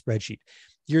Excel spreadsheet.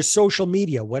 Your social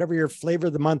media, whatever your flavor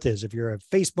of the month is, if you're a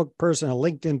Facebook person, a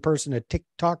LinkedIn person, a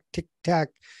TikTok,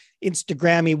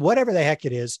 Instagrammy, whatever the heck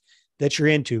it is that you're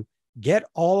into, get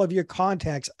all of your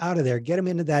contacts out of there, get them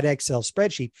into that Excel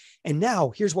spreadsheet. And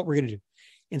now here's what we're going to do.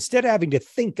 Instead of having to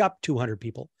think up 200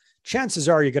 people, chances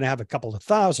are you're going to have a couple of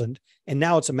thousand. And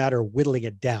now it's a matter of whittling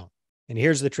it down. And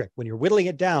here's the trick. When you're whittling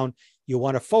it down, you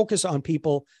want to focus on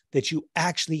people that you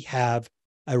actually have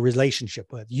a relationship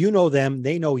with. You know them,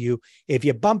 they know you. If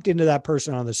you bumped into that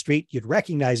person on the street, you'd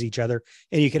recognize each other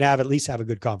and you could at least have a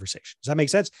good conversation. Does that make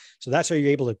sense? So that's how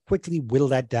you're able to quickly whittle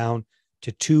that down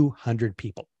to 200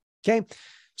 people. Okay.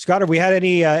 Scott, have we had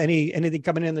anything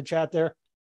coming in the chat there?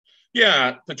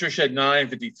 Yeah. Patricia had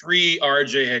 953.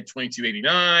 RJ had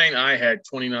 2289. I had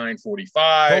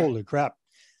 2945. Holy crap.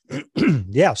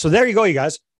 Yeah. So there you go, you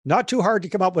guys. Not too hard to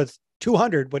come up with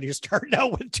 200 when you're starting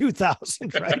out with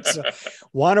 2,000, right? So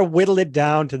want to whittle it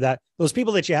down to those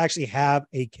people that you actually have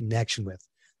a connection with.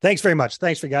 Thanks very much.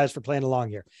 Thanks for guys for playing along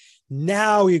here.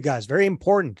 Now, you guys, very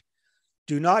important.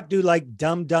 Do not do like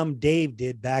dumb Dave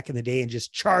did back in the day and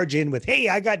just charge in with, hey,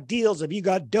 I got deals. Have you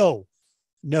got dough?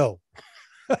 No,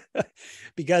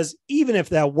 because even if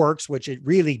that works, which it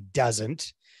really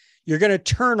doesn't, you're going to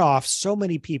turn off so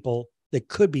many people that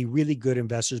could be really good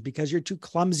investors because you're too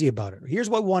clumsy about it. Here's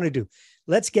what we want to do.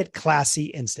 Let's get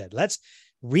classy instead. Let's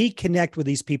reconnect with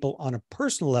these people on a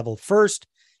personal level first,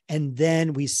 and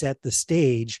then we set the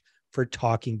stage for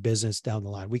talking business down the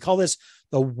line. We call this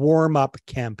the warm-up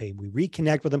campaign. We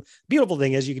reconnect with them. Beautiful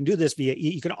thing is you can do this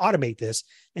you can automate this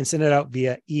and send it out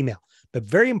via email. But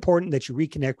very important that you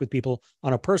reconnect with people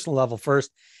on a personal level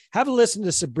first. Have a listen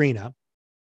to Sabrina,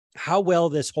 how well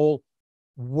this whole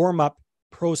warm-up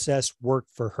process worked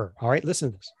for her. All right,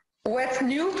 listen to this. What's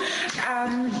new?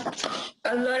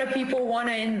 A lot of people want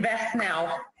to invest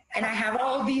now. And I have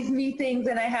all these meetings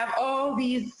and I have all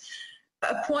these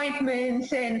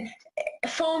appointments and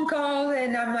phone calls.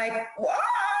 And I'm like,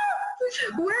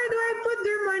 where do I put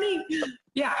their money?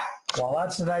 Yeah. Well,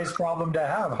 that's a nice problem to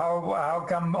have. How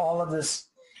come all of this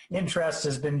interest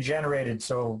has been generated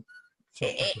so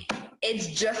it's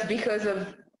just because of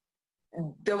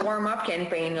the warm-up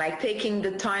campaign, like taking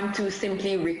the time to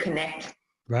simply reconnect.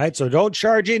 Right. So don't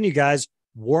charge in, you guys.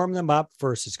 Warm them up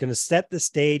first. It's going to set the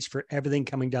stage for everything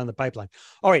coming down the pipeline.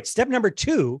 All right. Step number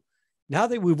 2, now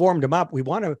that we've warmed them up, we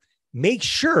want to make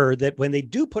sure that when they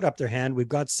do put up their hand, we've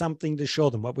got something to show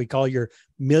them, what we call your $1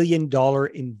 million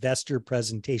investor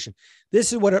presentation.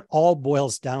 This is what it all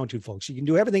boils down to, folks. You can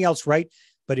do everything else right,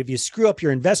 but if you screw up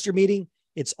your investor meeting,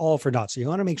 it's all for naught. So you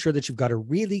want to make sure that you've got a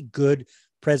really good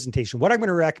presentation. What I'm going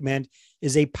to recommend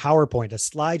is a PowerPoint, a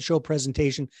slideshow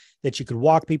presentation that you can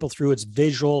walk people through. It's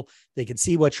visual. They can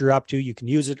see what you're up to. You can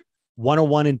use it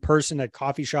one-on-one in person at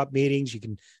coffee shop meetings. You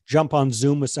can jump on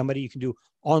Zoom with somebody. You can do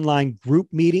online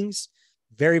group meetings.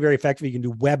 Very, very effective. You can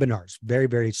do webinars. Very,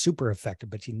 very super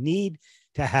effective. But you need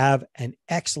to have an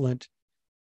excellent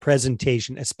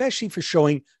presentation, especially for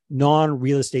showing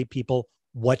non-real estate people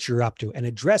what you're up to and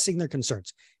addressing their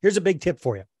concerns. Here's a big tip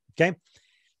for you. Okay.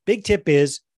 Big tip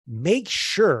is make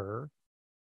sure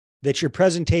that your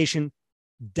presentation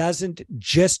doesn't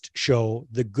just show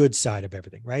the good side of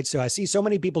everything, right? So I see so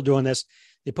many people doing this.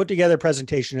 They put together a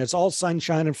presentation. It's all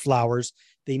sunshine and flowers.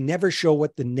 They never show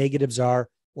what the negatives are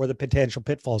or the potential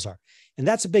pitfalls are. And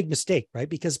that's a big mistake, right?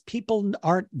 Because people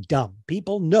aren't dumb.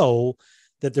 People know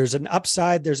that there's an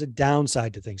upside, there's a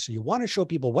downside to things. So you want to show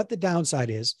people what the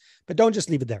downside is, but don't just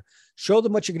leave it there. Show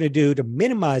them what you're going to do to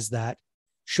minimize that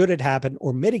should it happen,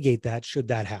 or mitigate that should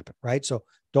that happen, right? So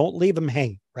don't leave them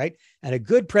hanging, right? And a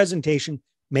good presentation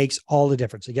makes all the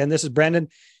difference. Again, this is Brendan.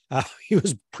 He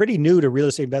was pretty new to real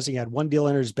estate investing. He had one deal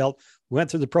under his belt. We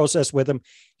went through the process with him.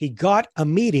 He got a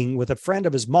meeting with a friend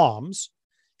of his mom's.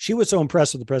 She was so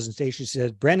impressed with the presentation. She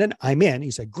said, Brendan, I'm in.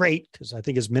 He said, great, because I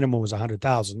think his minimum was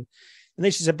 100,000. And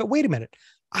then she said, but wait a minute.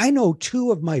 I know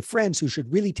 2 of my friends who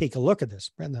should really take a look at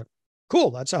this. Brendan, cool,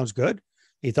 that sounds good.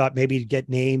 He thought maybe he'd get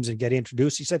names and get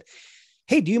introduced. He said,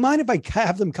 hey, do you mind if I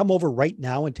have them come over right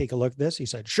now and take a look at this? He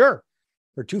said, sure.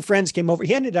 Her 2 friends came over.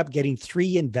 He ended up getting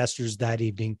 3 investors that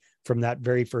evening from that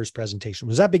very first presentation.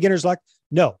 Was that beginner's luck?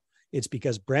 No, it's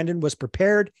because Brendan was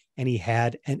prepared and he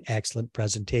had an excellent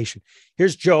presentation.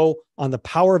 Here's Joe on the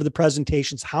power of the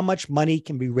presentations, how much money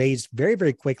can be raised very,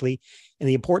 very quickly, and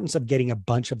the importance of getting a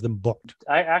bunch of them booked.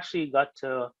 I actually got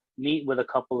to meet with a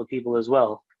couple of people as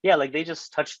well. Yeah, like they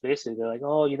just touched base. They're like,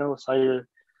 oh, saw your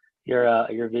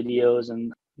videos,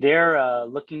 and they're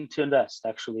looking to invest.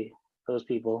 Actually, those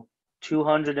people,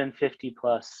 250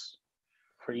 plus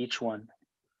for each one.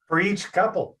 for each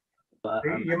couple?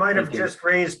 You might have just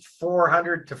raised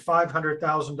 $400,000 to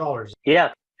 $500,000.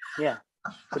 Yeah,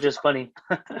 which is funny.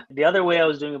 The other way I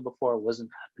was doing it before wasn't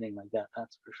happening like that.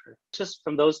 That's for sure. Just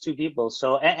from those 2 people.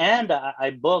 So, and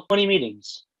I booked 20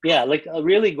 meetings. Yeah, like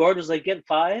really, Gord was like, get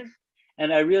 5.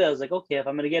 And I realized, like, okay, if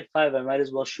I'm going to get 5, I might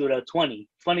as well shoot out 20.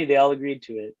 Funny, they all agreed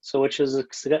to it. So, which is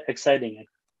exciting.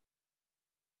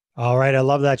 All right. I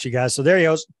love that, you guys. So there you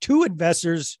go. 2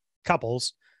 investors,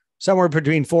 couples, somewhere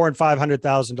between $400,000 and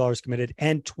 $500,000 committed,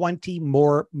 and 20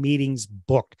 more meetings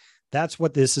booked. That's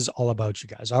what this is all about, you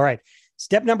guys. All right.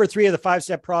 Step number 3 of the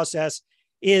 5-step process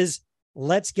is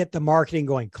let's get the marketing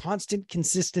going. Constant,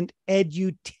 consistent,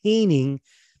 edutaining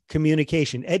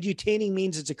communication. Edutaining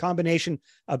means it's a combination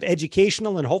of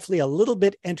educational and hopefully a little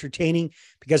bit entertaining,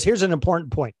 because here's an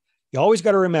important point. You always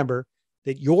got to remember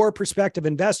that your prospective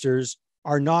investors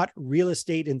are not real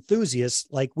estate enthusiasts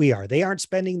like we are. They aren't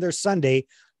spending their Sunday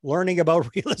learning about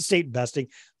real estate investing.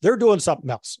 They're doing something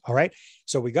else. All right.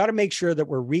 So we got to make sure that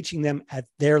we're reaching them at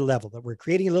their level, that we're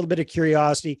creating a little bit of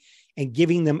curiosity and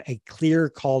giving them a clear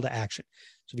call to action.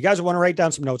 So if you guys want to write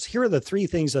down some notes, here are the 3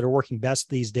 things that are working best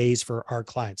these days for our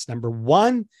clients. Number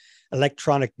 1,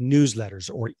 electronic newsletters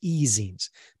or e-zines.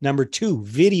 Number 2,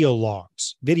 video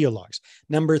logs.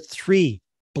 Number 3,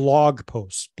 blog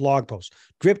posts.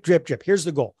 Drip, drip, drip. Here's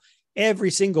the goal.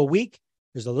 Every single week,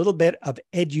 there's a little bit of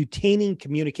edutaining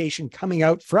communication coming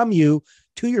out from you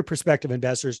to your prospective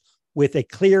investors with a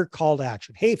clear call to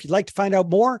action. Hey, if you'd like to find out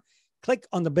more, click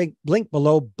on the big link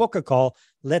below, book a call.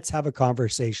 Let's have a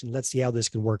conversation. Let's see how this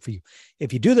can work for you.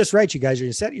 If you do this right, you guys are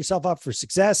going to set yourself up for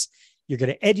success. You're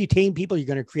going to edutain people. You're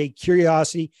going to create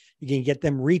curiosity. You're going to get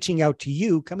them reaching out to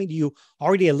you, coming to you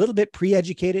already a little bit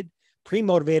pre-educated,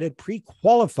 pre-motivated,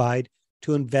 pre-qualified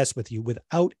to invest with you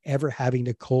without ever having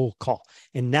to cold call.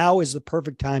 And now is the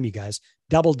perfect time, you guys.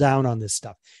 Double down on this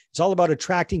stuff. It's all about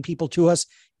attracting people to us,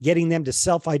 getting them to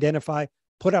self-identify,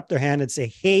 put up their hand and say,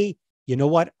 hey, you know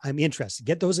what? I'm interested.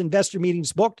 Get those investor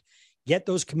meetings booked, get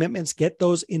those commitments, get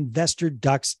those investor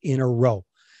ducks in a row.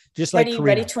 Just like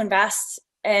ready to invest.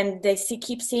 And they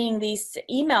keep seeing these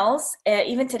emails.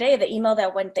 Even today,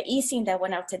 the e-scene that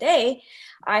went out today,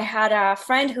 I had a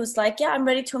friend who's like, yeah, I'm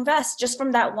ready to invest just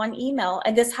from that one email.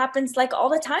 And this happens like all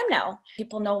the time now.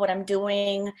 People know what I'm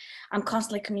doing. I'm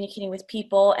constantly communicating with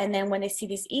people. And then when they see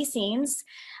these e-scenes,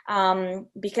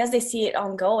 because they see it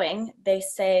ongoing, they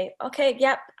say, okay,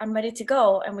 yep, I'm ready to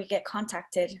go. And we get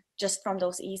contacted just from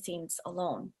those e-scenes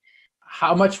alone.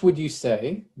 How much would you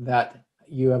say that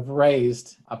you have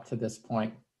raised up to this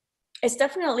point? It's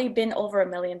definitely been over $1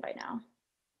 million by now,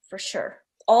 for sure.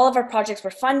 All of our projects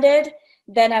were funded.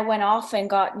 Then I went off and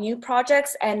got new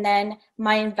projects, and then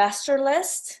my investor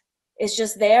list is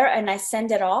just there, and I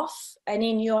send it off.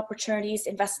 Any new opportunities,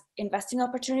 investing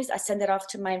opportunities, I send it off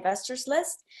to my investors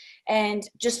list. And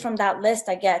just from that list,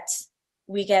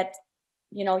 we get,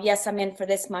 yes, I'm in for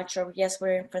this much, or yes,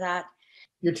 we're in for that.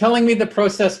 You're telling me the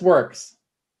process works.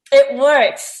 It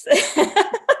works.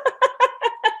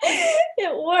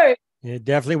 It works. It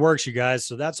definitely works, you guys.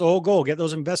 So that's the whole goal. Get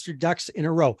those investor ducks in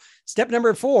a row. Step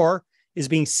number 4 is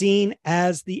being seen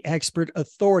as the expert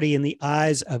authority in the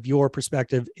eyes of your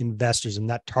prospective investors in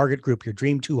that target group, your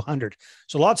Dream 200.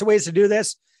 So lots of ways to do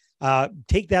this.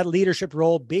 Take that leadership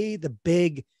role. Be the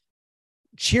big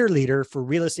cheerleader for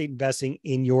real estate investing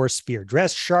in your sphere.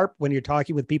 Dress sharp when you're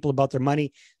talking with people about their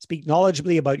money. Speak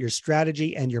knowledgeably about your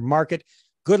strategy and your market.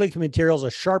 Good looking materials, a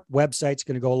sharp website is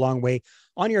going to go a long way.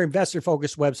 On your investor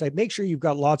focused website, make sure you've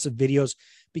got lots of videos,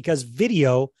 because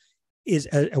video is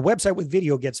a website with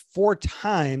video gets 4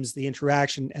 times the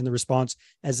interaction and the response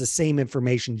as the same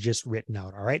information just written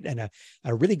out. All right. And a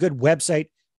really good website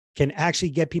can actually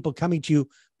get people coming to you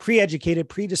pre-educated,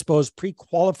 predisposed,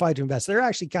 pre-qualified to invest. They're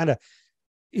actually kind of,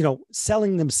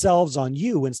 selling themselves on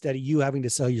you instead of you having to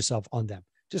sell yourself on them.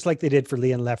 Just like they did for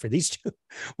Lee and Leffler. These two,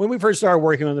 when we first started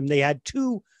working on them, they had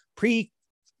 2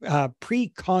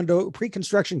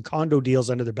 pre-construction condo deals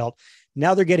under their belt.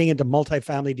 Now they're getting into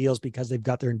multifamily deals because they've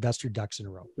got their investor ducks in a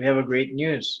row. We have a great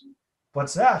news.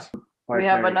 What's that? We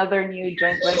have another new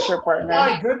joint venture partner.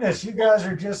 My goodness, you guys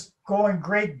are just going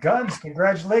great guns.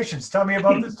 Congratulations. Tell me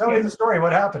about this. Tell me the story.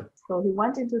 What happened? So he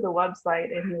went into the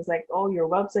website and he was like, oh, your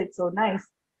website's so nice.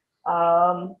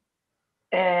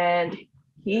 And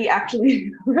he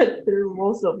actually read through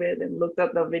most of it and looked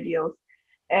at the videos.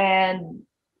 And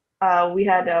we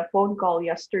had a phone call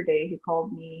yesterday. He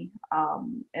called me,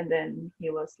 and then he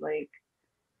was like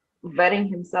vetting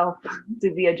himself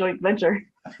to be a joint venture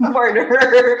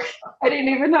partner. I didn't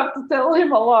even have to tell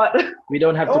him a lot. We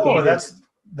don't have to convince.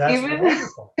 That's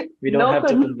wonderful. We don't have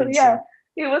to convince him.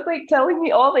 He was like telling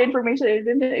me all the information. I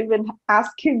didn't even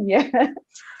ask him yet.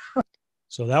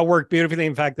 So that worked beautifully.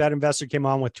 In fact, that investor came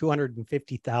on with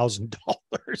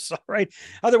 $250,000. All right.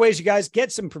 Other ways, you guys,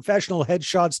 get some professional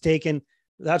headshots taken.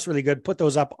 That's really good. Put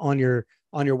those up on your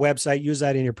website. Use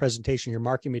that in your presentation, your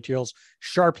marketing materials,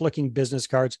 sharp looking business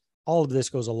cards. All of this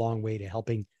goes a long way to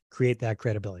helping create that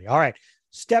credibility. All right.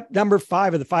 Step number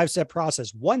 5 of the 5-step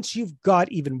process. Once you've got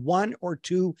even 1 or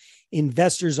 2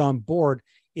 investors on board,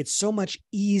 it's so much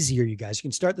easier, you guys. You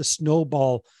can start the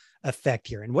snowball effect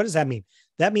here. And what does that mean?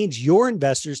 That means your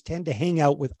investors tend to hang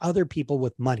out with other people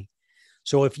with money.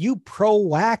 So if you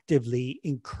proactively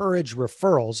encourage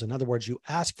referrals, in other words, you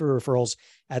ask for referrals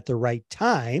at the right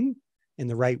time, in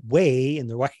the right way, in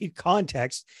the right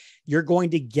context, you're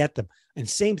going to get them. And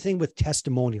same thing with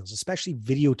testimonials, especially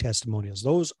video testimonials.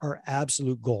 Those are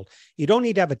absolute gold. You don't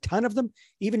need to have a ton of them.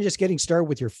 Even just getting started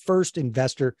with your first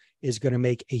investor is going to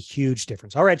make a huge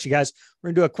difference. All right, you guys, we're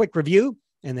going to do a quick review,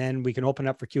 and then we can open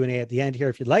up for Q&A at the end here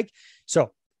if you'd like.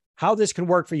 So how this can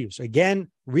work for you. So again,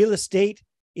 real estate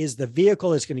is the vehicle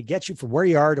that's going to get you from where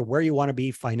you are to where you want to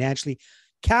be financially.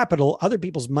 Capital, other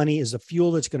people's money, is the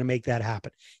fuel that's going to make that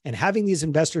happen. And having these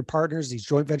investor partners, these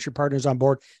joint venture partners on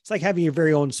board, it's like having your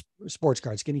very own sports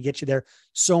car. It's going to get you there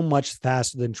so much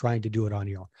faster than trying to do it on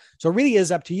your own. So it really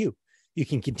is up to you. You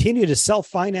can continue to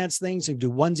self-finance things and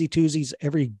do onesie twosies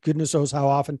every goodness knows how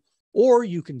often, or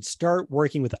you can start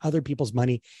working with other people's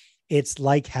money. It's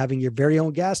like having your very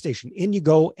own gas station. In you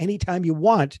go anytime you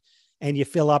want, and you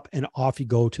fill up and off you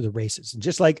go to the races. And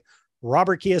just like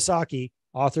Robert Kiyosaki,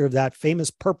 author of that famous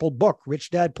purple book,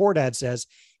 Rich Dad, Poor Dad, says,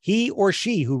 he or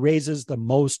she who raises the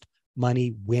most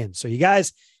money wins. So you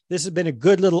guys, this has been a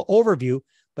good little overview,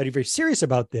 but if you're serious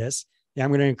about this, then I'm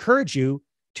going to encourage you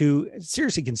to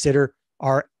seriously consider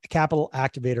our capital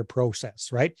activator process,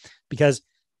 right? Because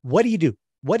what do you do?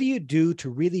 What do you do to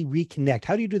really reconnect?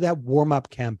 How do you do that warm-up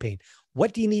campaign?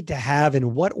 What do you need to have,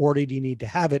 and what order do you need to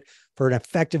have it for an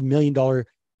effective $1 million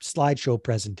slideshow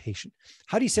presentation?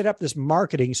 How do you set up this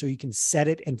marketing so you can set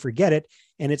it and forget it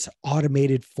and it's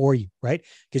automated for you, right?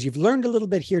 Because you've learned a little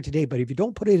bit here today, but if you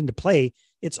don't put it into play,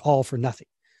 it's all for nothing.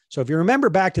 So if you remember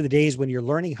back to the days when you're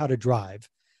learning how to drive,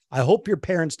 I hope your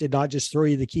parents did not just throw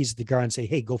you the keys to the car and say,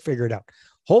 hey, go figure it out.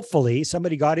 Hopefully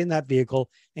somebody got in that vehicle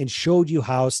and showed you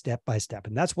how step by step.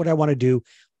 And that's what I want to do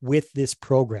with this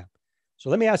program. So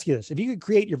let me ask you this. If you could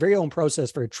create your very own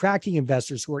process for attracting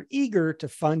investors who are eager to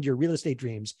fund your real estate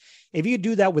dreams, if you could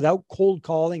do that without cold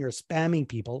calling or spamming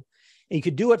people, and you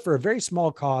could do it for a very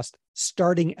small cost,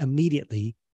 starting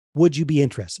immediately, would you be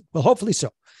interested? Well, hopefully so.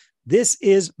 This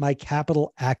is my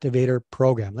Capital Activator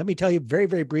program. Let me tell you very,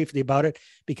 very briefly about it,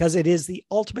 because it is the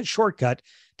ultimate shortcut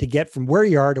to get from where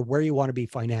you are to where you want to be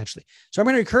financially. So I'm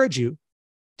going to encourage you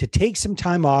to take some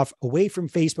time off away from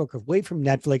Facebook, away from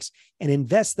Netflix, and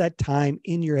invest that time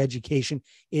in your education.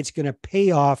 It's going to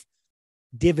pay off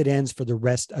dividends for the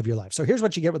rest of your life. So here's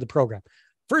what you get with the program.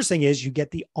 First thing is you get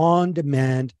the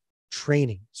on-demand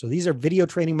training. So these are video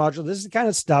training modules. This is the kind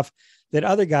of stuff that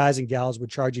other guys and gals would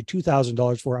charge you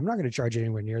 $2,000 for. I'm not going to charge you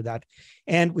anywhere near that.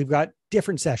 And we've got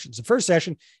different sessions. The first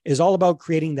session is all about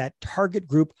creating that target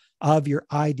group of your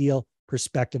ideal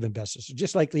prospective investors. So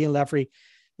just like Leon Leffrey,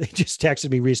 they just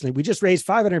texted me recently. We just raised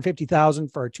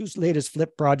 $550,000 for our two latest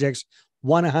flip projects,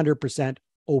 100%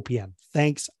 OPM.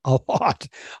 Thanks a lot.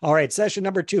 All right. Session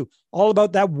number 2, all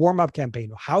about that warm-up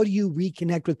campaign. How do you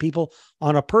reconnect with people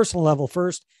on a personal level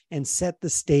first and set the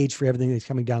stage for everything that's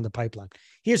coming down the pipeline?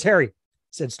 Here's Harry.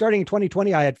 Said, starting in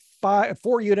 2020, I had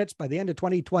 4 units. By the end of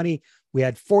 2020, we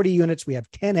had 40 units. We have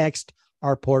 10x'd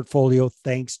our portfolio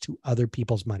thanks to other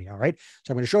people's money. All right.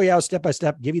 So I'm going to show you how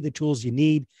step-by-step, give you the tools you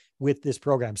need with this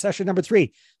program. Session number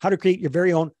 3, how to create your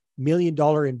very own $1 million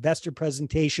investor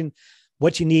presentation,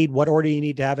 what you need, what order you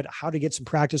need to have it, how to get some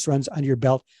practice runs under your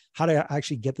belt, how to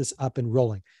actually get this up and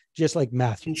rolling, just like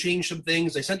Matthew. And change some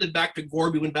things. I sent it back to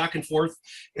Gord. We went back and forth.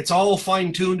 It's all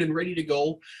fine-tuned and ready to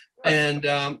go. And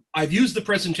I've used the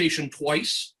presentation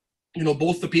twice. You know,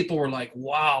 both the people were like,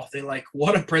 wow, they like,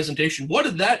 what a presentation. What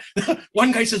did that,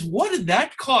 one guy says, what did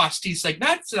that cost? He's like,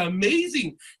 that's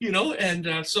amazing, you know?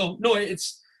 And so, no,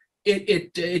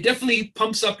 it definitely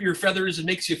pumps up your feathers and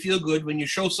makes you feel good when you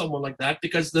show someone like that,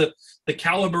 because the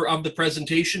caliber of the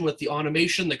presentation with the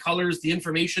automation, the colors, the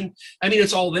information, I mean,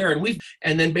 it's all there.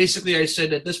 And then basically I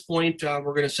said, at this point, we're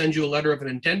going to send you a letter of an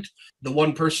intent. The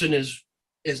one person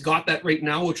has got that right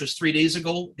now, which was 3 days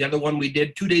ago. The other one we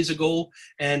did 2 days ago.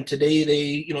 And today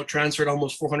they, transferred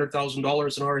almost $400,000 in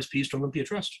RSPs to Olympia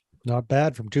Trust. Not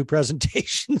bad from 2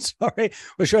 presentations. All right.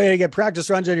 We'll show you how to get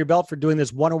practice runs on your belt for doing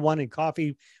this 101 in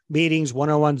coffee meetings,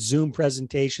 101 Zoom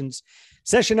presentations.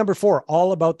 Session number 4,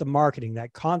 all about the marketing,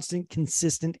 that constant,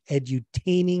 consistent,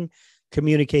 edutaining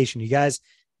communication. You guys,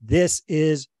 this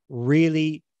is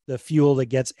really the fuel that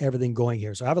gets everything going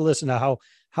here. So have a listen to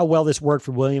how well this worked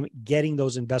for William, getting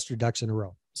those investor ducks in a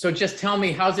row. So just tell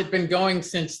me, how's it been going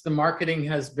since the marketing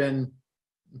has been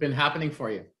happening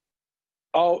for you?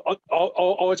 Oh,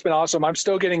 it's been awesome. I'm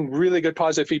still getting really good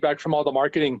positive feedback from all the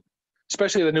marketing,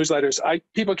 especially the newsletters.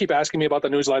 People keep asking me about the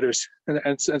newsletters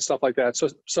and stuff like that.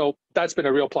 So that's been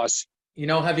a real plus.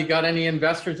 Have you got any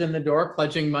investors in the door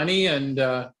pledging money and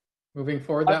moving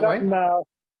forward that way?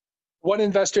 One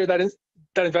investor that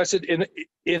invested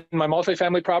in my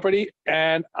multifamily property,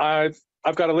 and I've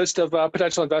got a list of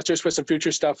potential investors for some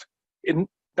future stuff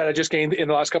that I just gained in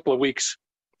the last couple of weeks.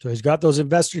 So he's got those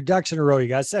investor ducks in a row, you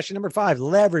guys. Session number 5,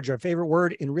 leverage, our favorite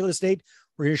word in real estate.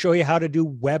 We're going to show you how to do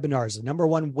webinars, the number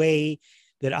one way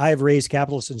that I've raised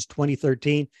capital since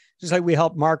 2013. Just like we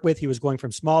helped Mark with, he was going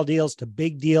from small deals to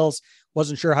big deals,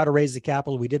 wasn't sure how to raise the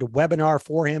capital. We did a webinar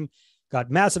for him,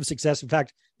 got massive success. In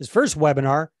fact, his first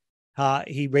webinar,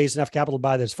 he raised enough capital to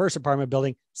buy this first apartment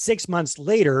building. 6 months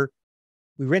later,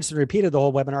 we rinsed and repeated the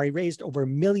whole webinar. He raised over $1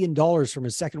 million from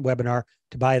his second webinar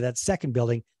to buy that second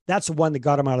building. That's the one that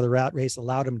got him out of the rat race,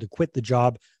 allowed him to quit the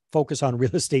job, focus on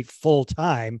real estate full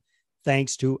time,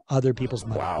 thanks to other people's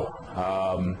money.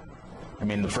 Wow.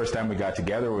 The first time we got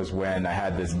together was when I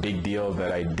had this big deal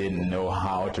that I didn't know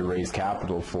how to raise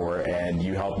capital for, and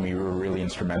you helped me. You were really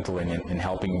instrumental in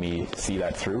helping me see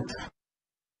that through.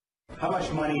 How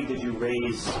much money did you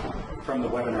raise from the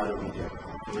webinar that we did?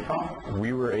 Do you recall?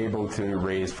 We were able to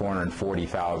raise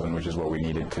 $440,000, which is what we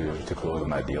needed to close on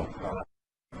that deal.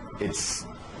 It's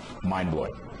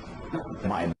mind-blowing.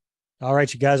 All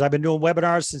right, you guys, I've been doing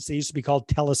webinars since they used to be called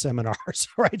teleseminars.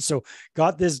 All right, so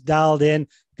got this dialed in.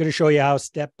 Going to show you how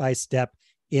step by step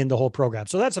in the whole program.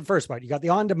 So that's the first part. You got the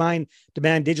on-demand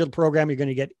digital program. You're going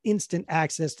to get instant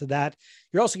access to that.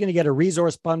 You're also going to get a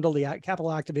resource bundle, the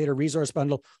Capital Activator resource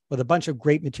bundle with a bunch of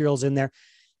great materials in there.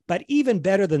 But even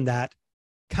better than that,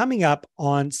 coming up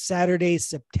on Saturday,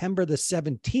 September the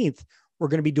 17th, we're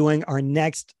going to be doing our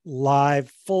next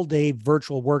live full-day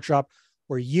virtual workshop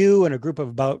where you and a group of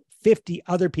about 50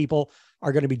 other people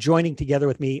are going to be joining together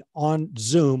with me on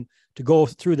Zoom to go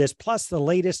through this, plus the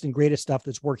latest and greatest stuff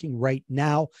that's working right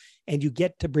now. And you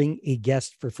get to bring a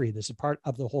guest for free. This is part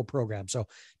of the whole program. So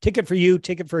ticket for you,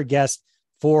 ticket for a guest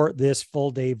for this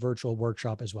full-day virtual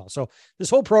workshop as well. So this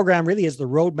whole program really is the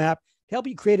roadmap to help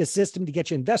you create a system to get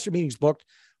you investor meetings booked,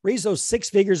 raise those 6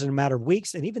 figures in a matter of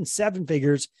weeks, and even 7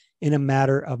 figures in a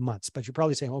matter of months. But you're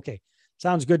probably saying, okay,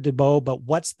 sounds good, Dubeau, but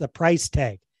what's the price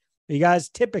tag? You guys,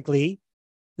 typically,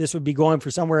 this would be going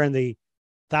for somewhere in the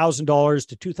 $1,000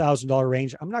 to $2,000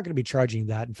 range. I'm not going to be charging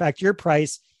that. In fact, your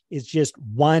price is just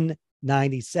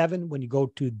 $197 when you go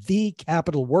to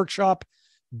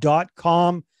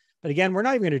thecapitalworkshop.com. But again, we're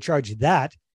not even going to charge you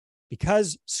that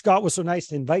because Scott was so nice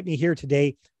to invite me here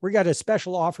today. We got a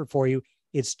special offer for you.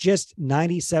 It's just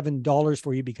 $97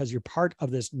 for you because you're part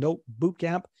of this Note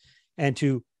Bootcamp. And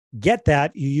to get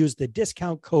that, you use the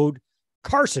discount code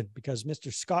Carson because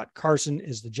Mr. Scott Carson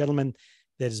is the gentleman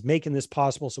that is making this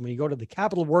possible. So when you go to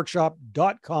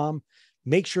thecapitalworkshop.com,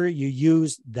 make sure you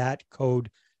use that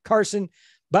code Carson.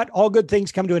 But all good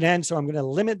things come to an end. So I'm going to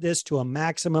limit this to a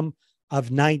maximum of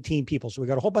 19 people. So we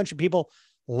got a whole bunch of people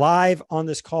live on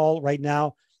this call right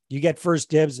now. You get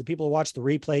first dibs. The people who watch the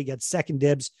replay get second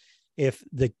dibs. If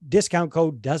the discount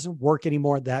code doesn't work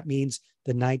anymore, that means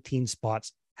the 19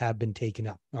 spots have been taken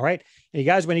up. All right. And you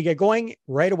guys, when you get going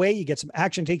right away, you get some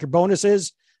action taker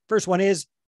bonuses. First one is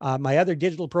my other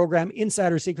digital program,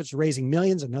 Insider Secrets to Raising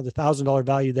Millions, another $1,000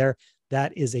 value there.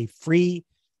 That is a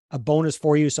bonus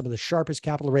for you. Some of the sharpest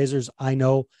capital raisers I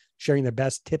know, sharing their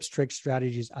best tips, tricks,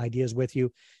 strategies, ideas with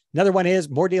you. Another one is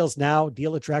More Deals Now,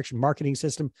 deal attraction marketing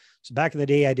system. So back in the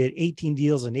day, I did 18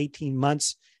 deals in 18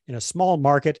 months in a small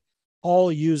market,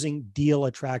 all using deal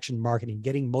attraction marketing,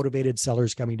 getting motivated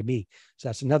sellers coming to me. So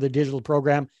that's another digital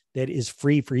program that is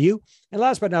free for you. And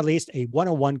last but not least, a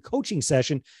one-on-one coaching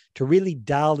session to really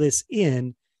dial this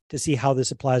in to see how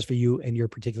this applies for you and your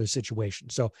particular situation.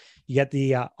 So you get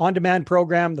the on-demand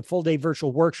program, the full-day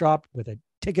virtual workshop with a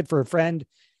ticket for a friend,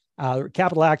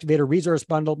 Capital Activator resource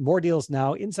bundle, More Deals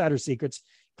Now, Insider Secrets,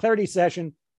 clarity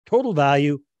session, total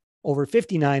value over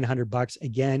 $5,900.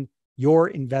 Again, your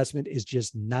investment is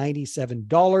just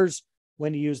 $97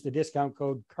 when you use the discount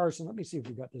code Carson. Let me see if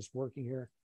we got this working here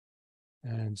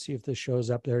and see if this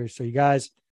shows up there. So you guys,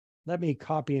 let me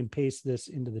copy and paste this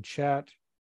into the chat.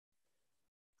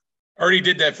 Already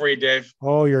did that for you, Dave.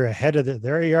 Oh, you're ahead of it.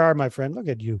 There you are, my friend. Look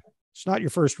at you. It's not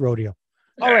your first rodeo.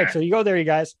 All right. So you go there, you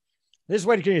guys. This is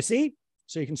what you can see.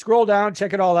 So you can scroll down,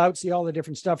 check it all out, see all the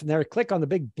different stuff in there. Click on the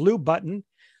big blue button.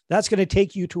 That's going to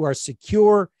take you to our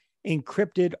secure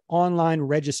encrypted online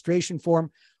registration form.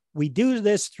 We do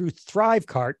this through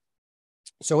Thrivecart.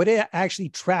 So it actually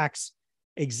tracks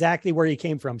exactly where you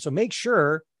came from. So make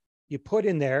sure you put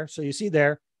in there. So you see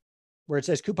there where it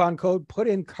says coupon code, put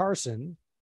in Carson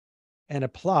and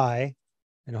apply.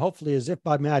 And hopefully as if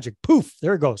by magic, poof,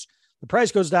 there it goes. The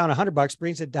price goes down $100,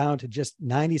 brings it down to just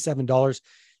 $97.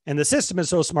 And the system is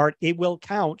so smart, it will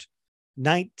count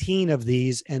 19 of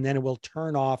these and then it will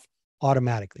turn off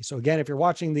automatically. So again, if you're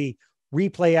watching the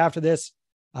replay after this,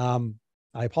 I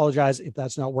apologize if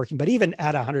that's not working, but even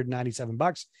at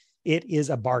 $197, it is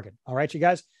a bargain. All right, you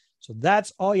guys. So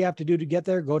that's all you have to do to get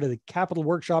there. Go to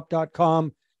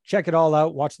thecapitalworkshop.com, check it all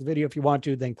out, watch the video if you want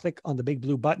to, then click on the big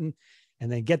blue button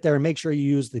and then get there and make sure you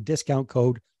use the discount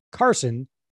code Carson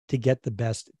to get the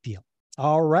best deal.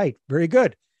 All right. Very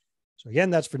good. So again,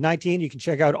 that's for 19. You can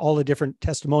check out all the different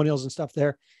testimonials and stuff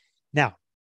there. Now,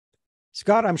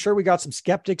 Scott, I'm sure we got some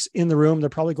skeptics in the room. They're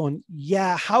probably going,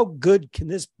 yeah, how good can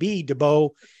this be, Dubeau?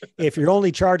 If you're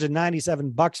only charging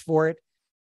 $97 for it,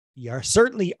 you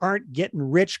certainly aren't getting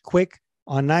rich quick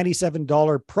on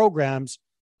 $97 programs.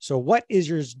 So what is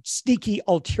your sneaky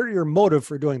ulterior motive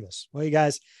for doing this? Well, you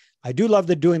guys, I do love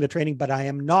doing the training, but I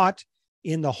am not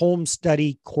in the home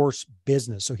study course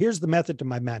business. So here's the method to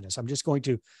my madness. I'm just going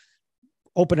to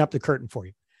open up the curtain for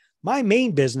you. My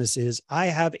main business is I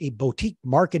have a boutique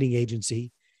marketing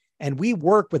agency and we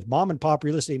work with mom and pop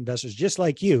real estate investors just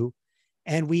like you.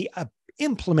 And we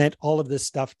implement all of this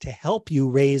stuff to help you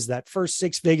raise that first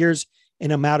 6 figures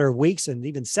in a matter of weeks and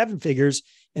even 7 figures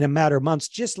in a matter of months,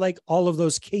 just like all of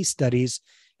those case studies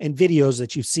and videos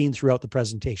that you've seen throughout the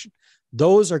presentation.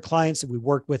 Those are clients that we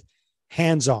work with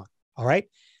hands-on. All right.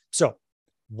 So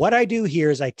What I do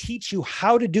here is I teach you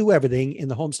how to do everything in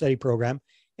the home study program.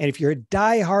 And if you're a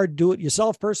die-hard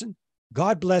do-it-yourself person,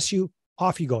 God bless you.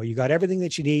 Off you go. You got everything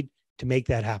that you need to make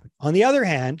that happen. On the other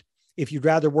hand, if you'd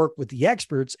rather work with the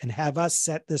experts and have us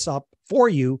set this up for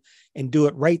you and do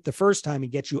it right the first time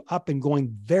and get you up and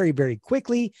going very, very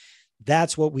quickly,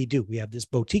 that's what we do. We have this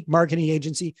boutique marketing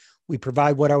agency. We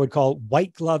provide what I would call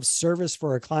white glove service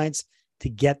for our clients to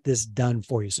get this done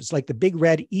for you. So it's like the big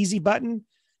red easy button.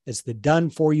 It's the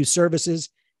done for you services,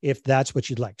 if that's what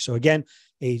you'd like. So again,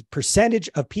 a percentage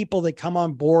of people that come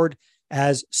on board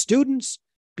as students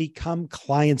become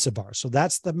clients of ours. So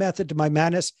that's the method to my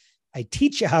madness. I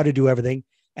teach you how to do everything,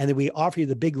 and then we offer you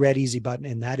the big red easy button,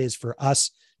 and that is for us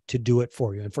to do it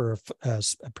for you. And for a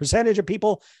percentage of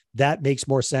people, that makes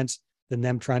more sense than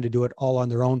them trying to do it all on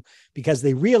their own, because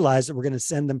they realize that we're going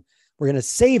to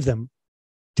save them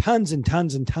tons and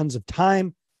tons and tons of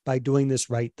time by doing this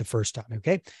right the first time.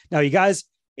 Okay. Now, you guys,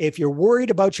 if you're worried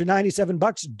about your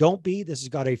 $97, don't be. This has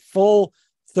got a full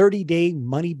 30-day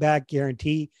money back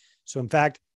guarantee. So in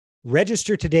fact,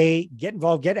 register today, get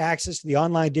involved, get access to the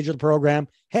online digital program.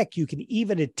 Heck, you can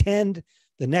even attend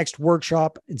the next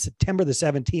workshop in September the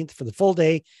 17th for the full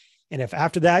day. And if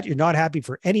after that you're not happy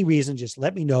for any reason, just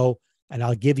let me know and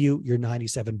I'll give you your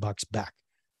 $97 back.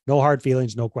 No hard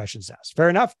feelings, no questions asked. Fair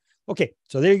enough? Okay,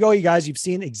 so there you go, you guys. You've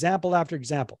seen example after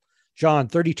example. John,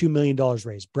 $32 million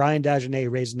raised. Brian Dagenet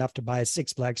raised enough to buy a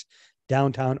sixplex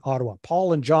downtown Ottawa.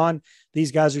 Paul and John,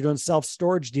 these guys are doing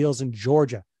self-storage deals in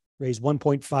Georgia. Raised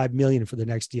 $1.5 million for the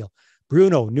next deal.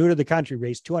 Bruno, new to the country,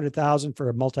 raised $200,000 for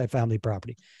a multifamily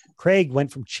property. Craig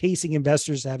went from chasing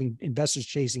investors to having investors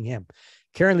chasing him.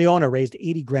 Karen Leona raised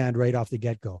 $80,000 right off the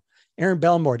get-go. Aaron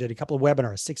Belmore did a couple of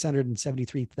webinars,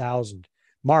 $673,000.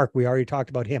 Mark, we already talked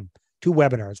about him. 2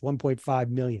 webinars, $1.5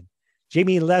 million.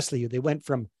 Jamie and Leslie, they went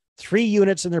from 3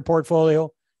 units in their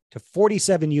portfolio to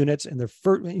 47 units in their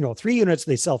first, 3 units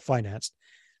they self-financed.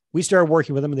 We started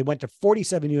working with them and they went to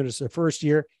 47 units their first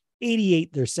year,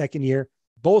 88 their second year.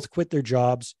 Both quit their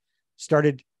jobs,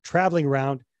 started traveling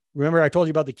around. Remember, I told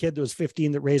you about the kid that was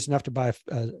 15 that raised enough to buy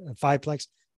a fiveplex?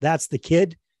 That's the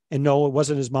kid. And no, it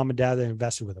wasn't his mom and dad that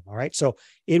invested with him. All right. So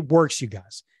it works, you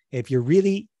guys. If you're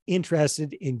really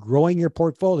interested in growing your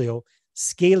portfolio,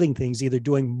 scaling things, either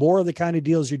doing more of the kind of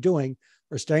deals you're doing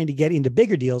or starting to get into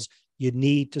bigger deals, you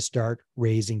need to start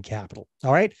raising capital.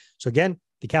 All right. So again,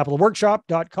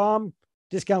 thecapitalworkshop.com,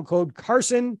 discount code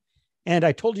Carson. And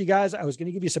I told you guys I was going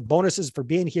to give you some bonuses for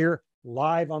being here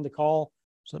live on the call.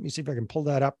 So let me see if I can pull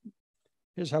that up.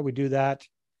 Here's how we do that.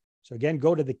 So again,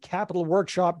 go to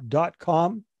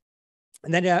thecapitalworkshop.com.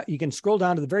 And then you can scroll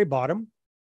down to the very bottom.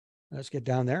 Let's get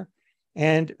down there.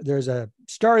 And there's a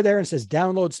star there and says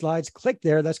download slides. Click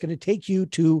there. That's going to take you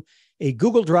to a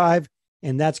Google Drive.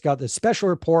 And that's got the special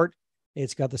report.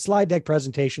 It's got the slide deck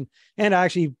presentation. And I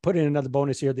actually put in another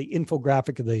bonus here. The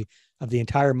infographic of the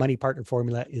entire money partner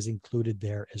formula is included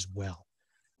there as well.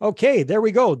 Okay, there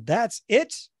we go. That's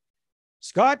it.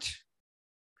 Scott,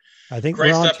 I think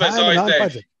great we're on stuff time as always, and on Dave.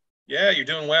 budget. Yeah, you're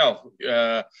doing well.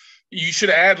 You should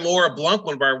add Laura Blunk,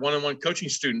 one of our one-on-one coaching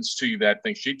students, to that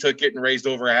thing. She took it and raised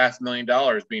over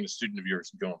 $500,000 being a student of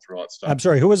yours and going through all that stuff. I'm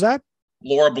sorry, who was that?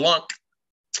 Laura Blunk.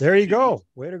 There you go.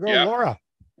 Way to go, Yeah. Laura.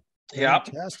 Yeah.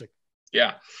 Fantastic.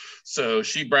 Yeah. So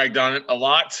she bragged on it a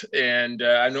lot. And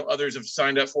I know others have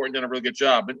signed up for it and done a really good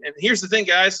job. And here's the thing,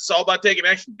 guys. It's all about taking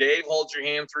action. Dave holds your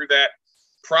hand through that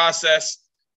process,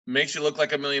 makes you look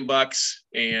like $1 million,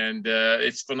 and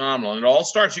it's phenomenal. And it all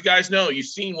starts, you guys know, you've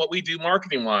seen what we do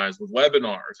marketing-wise with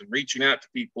webinars and reaching out to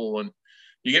people. And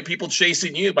you get people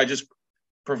chasing you by just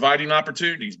providing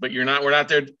opportunities, but we're not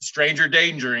there stranger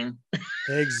dangering.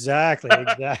 Exactly,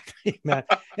 man.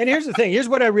 And here's the thing. Here's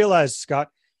what I realized, Scott.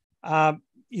 Not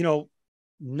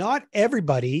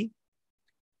everybody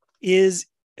is,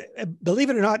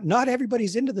 believe it or not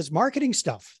everybody's into this marketing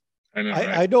stuff. I know.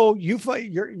 I know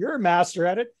you're a master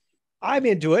at it. I'm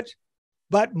into it,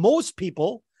 but most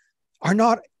people are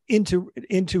not into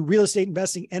real estate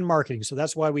investing and marketing. So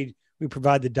that's why we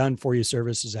provide the done for you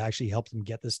services to actually help them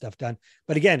get this stuff done.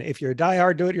 But again, if you're a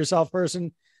diehard do-it-yourself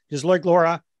person, just like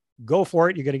Laura, go for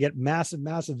it. You're going to get massive,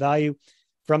 massive value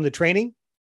from the training.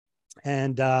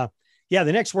 And the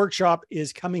next workshop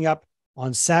is coming up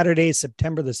on Saturday,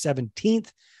 September the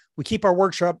 17th. We keep our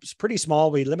workshops pretty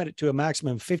small. We limit it to a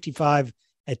maximum of 55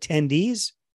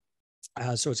 attendees.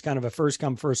 So it's kind of a first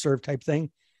come, first serve type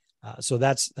thing. So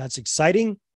that's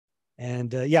exciting.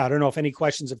 And I don't know if any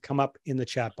questions have come up in the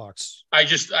chat box. I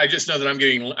just know that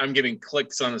I'm getting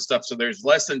clicks on the stuff. So there's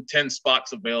less than 10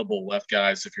 spots available left,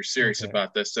 guys, if you're serious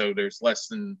about this. So there's less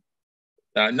than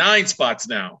 9 spots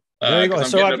now There you go. 'cause I'm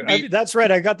So getting a beat. that's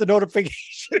right. I got the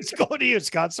notifications going to you,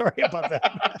 Scott. Sorry about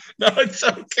that. No, it's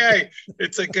okay.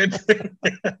 It's a good thing.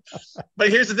 But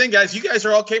here's the thing, guys. You guys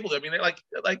are all capable. I mean,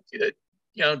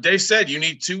 Dave said, you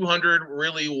need 200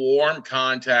 really warm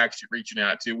contacts you're reaching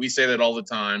out to. We say that all the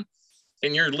time.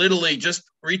 And you're literally just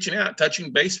reaching out,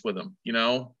 touching base with them,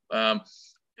 I'll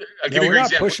give you a we're great not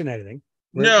example. pushing anything.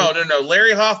 No.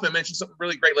 Larry Hoffman mentioned something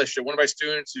really great last year. One of my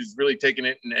students who's really taken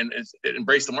it and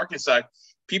embraced the marketing side.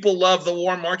 People love the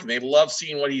warm marketing. They love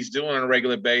seeing what he's doing on a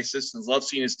regular basis and love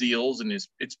seeing his deals and his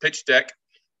pitch deck.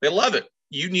 They love it.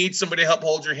 You need somebody to help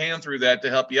hold your hand through that to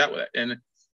help you out with it. And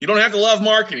you don't have to love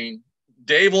marketing.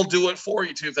 Dave will do it for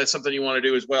you too if that's something you want to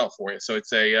do as well for you. So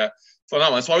it's a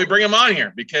phenomenal. That's why we bring him on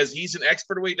here, because he's an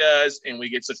expert at what he does, and we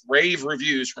get such rave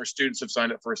reviews from our students who've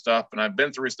signed up for his stuff. And I've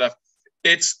been through his stuff.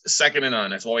 It's second to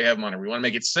none. That's why we have him on here. We want to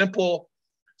make it simple,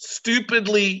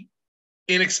 stupidly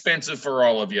inexpensive for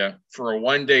all of you for a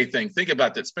one-day thing. Think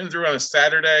about that. Spend through on a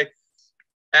Saturday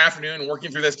afternoon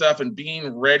working through that stuff and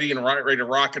being ready to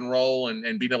rock and roll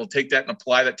and being able to take that and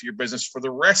apply that to your business for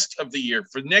the rest of the year,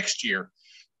 for next year.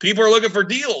 People are looking for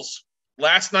deals.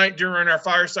 Last night during our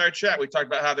fireside chat, we talked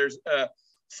about how there's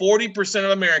 40%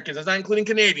 of Americans, that's not including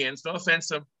Canadians, no offense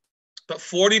to them, but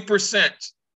 40%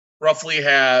 roughly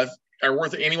are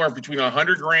worth anywhere between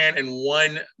 $100,000 and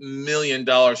 $1 million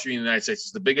for the United States.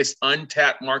 It's the biggest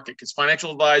untapped market because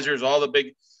financial advisors, all the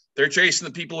big, they're chasing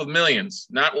the people with millions,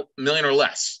 not a million or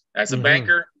less. As a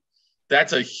banker,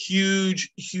 that's a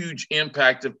huge, huge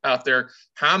impact out there.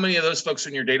 How many of those folks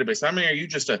in your database? How many are you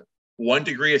just a 1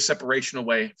 degree of separation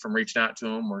away from reaching out to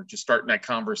them or just starting that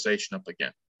conversation up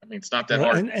again? I mean, it's not that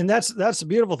hard. And that's the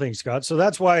beautiful thing, Scott. So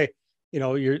that's why,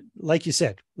 you're, like you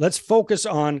said, let's focus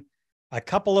on a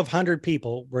couple of hundred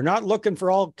people. We're not looking for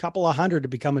all couple of hundred to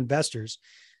become investors.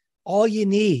 All you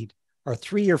need are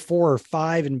 3 or 4 or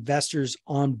 5 investors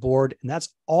on board. And that's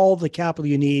all the capital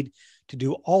you need to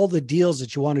do all the deals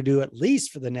that you want to do, at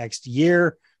least for the next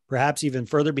year, perhaps even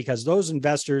further, because those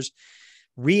investors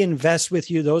reinvest with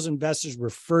you. Those investors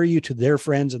refer you to their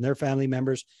friends and their family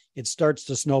members. It starts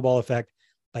the snowball effect,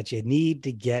 but you need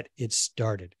to get it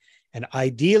started. And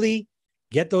ideally,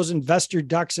 get those investor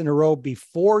ducks in a row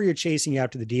before you're chasing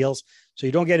after the deals. So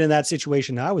you don't get in that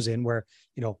situation I was in where,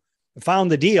 I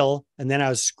found the deal and then I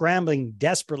was scrambling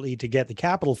desperately to get the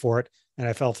capital for it. And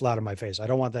I fell flat on my face. I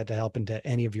don't want that to happen to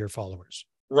any of your followers.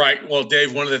 Right. Well,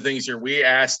 Dave, one of the things here, we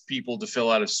asked people to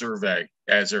fill out a survey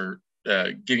as they're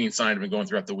getting signed up and going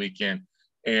throughout the weekend.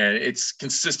 And it's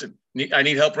consistent. I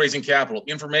need help raising capital,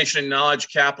 information and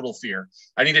knowledge, capital fear.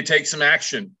 I need to take some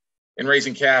action in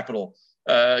raising capital.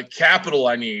 Capital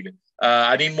I need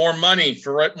more money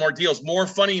for more deals, more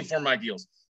funding for my deals.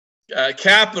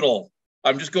 Capital,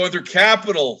 I'm just going through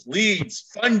capital, leads,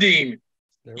 funding,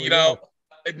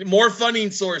 more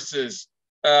funding sources.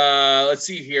 Let's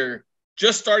see here.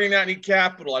 Just starting out, I need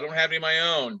capital. I don't have any of my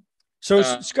own.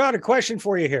 So Scott, a question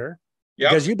for you here,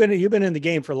 because you've been in the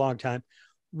game for a long time.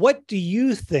 What do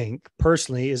you think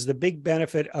personally is the big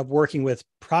benefit of working with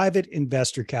private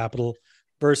investor capital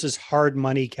versus hard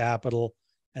money capital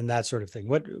and that sort of thing?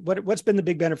 What's been the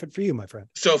big benefit for you, my friend?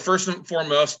 So first and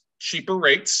foremost, cheaper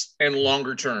rates and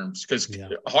longer terms, because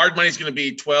hard money is going to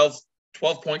be 12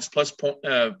 points plus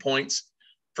points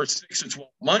for 6 to 12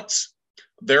 months.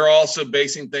 They're also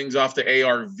basing things off the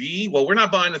ARV. Well, we're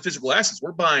not buying the physical assets.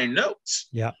 We're buying notes.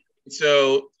 Yeah.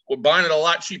 So we're buying at a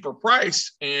lot cheaper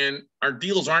price, and our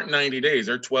deals aren't 90 days.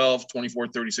 They're 12, 24,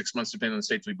 36 months, depending on the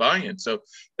states we buy in. So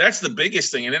that's the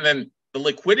biggest thing. And then the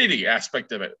liquidity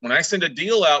aspect of it. When I send a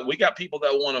deal out, we got people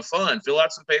that want to fund, fill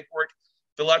out some paperwork,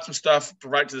 fill out some stuff,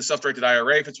 provide to the self-directed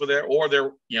IRA if it's with it, or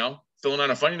they're, filling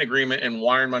out a funding agreement and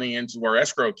wiring money into our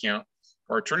escrow account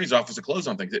or attorney's office to close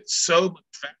on things. It's so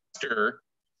faster,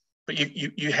 but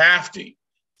you have to,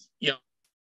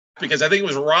 because I think it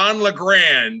was Ron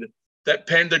LeGrand that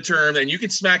penned the term, and you can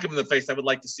smack him in the face. I would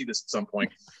like to see this at some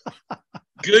point.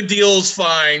 Good deals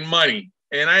find money.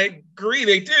 And I agree,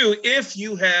 they do, if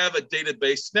you have a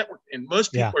database network. And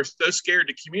most people are so scared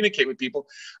to communicate with people.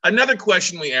 Another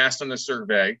question we asked on the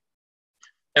survey,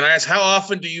 and I asked, how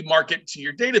often do you market to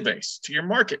your database, to your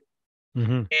market?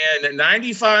 And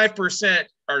 95%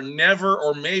 are never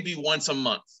or maybe once a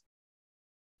month.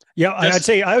 Yeah,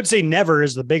 I would say never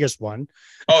is the biggest one.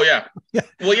 Oh, yeah.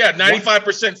 Well,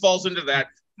 95% falls into that,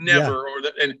 never.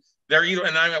 And they're either,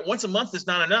 and I mean, once a month is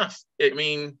not enough.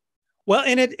 Well,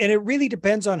 and it really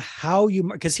depends on how you,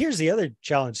 because here's the other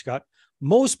challenge, Scott.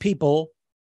 Most people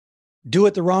do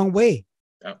it the wrong way.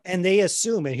 And they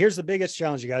assume, and here's the biggest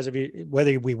challenge, you guys,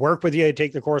 whether we work with you,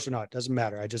 take the course or not, doesn't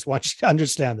matter. I just want you to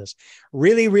understand this.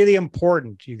 Really, really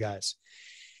important, you guys.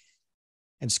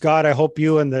 And Scott, I hope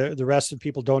you and the rest of the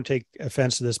people don't take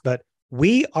offense to this, but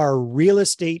we are real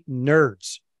estate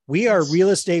nerds. We are real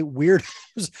estate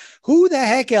weirdos. Who the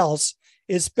heck else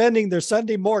is spending their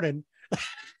Sunday morning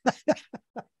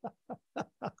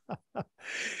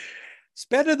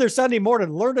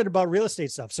learning about real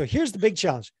estate stuff? So here's the big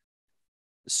challenge.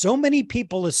 So many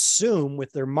people assume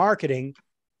with their marketing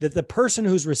that the person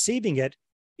who's receiving it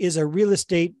is a real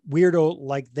estate weirdo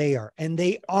like they are, and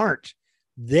they aren't.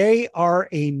 They are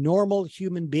a normal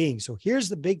human being. So here's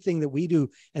the big thing that we do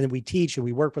and that we teach and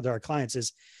we work with our clients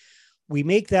is we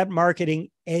make that marketing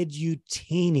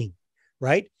edutaining,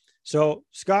 right? So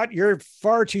Scott, you're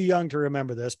far too young to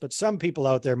remember this, but some people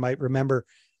out there might remember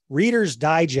Reader's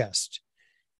Digest.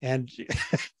 And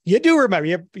you do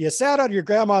remember, you sat on your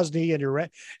grandma's knee and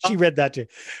she read that too.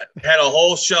 Had a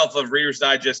whole shelf of Reader's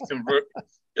Digest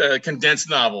condensed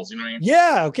novels, you know what I mean?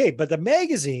 Yeah, okay. But the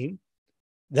magazine,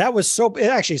 that was it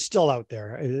actually is still out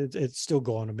there. It's still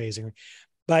going amazingly.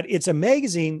 But it's a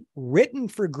magazine written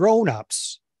for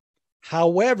grownups.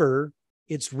 However,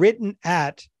 it's written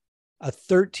at a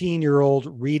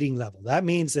 13-year-old reading level. That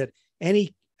means that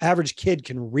any average kid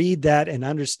can read that and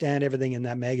understand everything in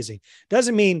that magazine.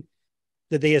 Doesn't mean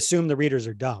that they assume the readers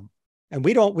are dumb. And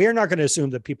we're not going to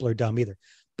assume that people are dumb either.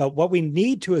 But what we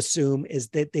need to assume is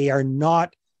that they are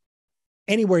not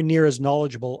anywhere near as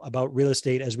knowledgeable about real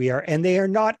estate as we are. And they are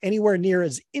not anywhere near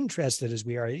as interested as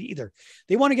we are either.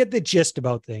 They want to get the gist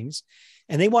about things,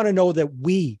 and they want to know that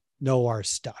we know our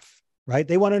stuff, right?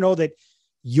 They want to know that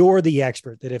you're the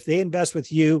expert, that if they invest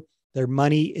with you, their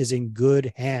money is in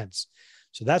good hands.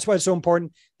 So that's why it's so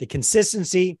important. The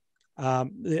consistency,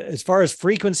 as far as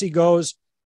frequency goes,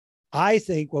 I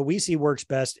think what we see works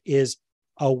best is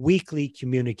a weekly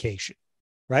communication,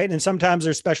 right? And sometimes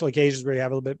there's special occasions where you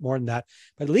have a little bit more than that,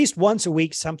 but at least once a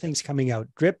week, something's coming out,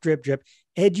 drip, drip, drip,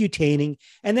 edutaining,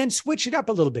 and then switch it up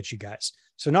a little bit, you guys.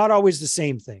 So not always the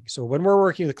same thing. So when we're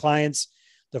working with clients,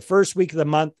 the first week of the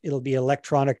month, it'll be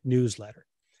electronic newsletter.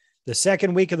 The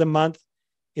second week of the month,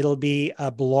 it'll be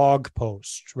a blog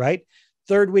post, right?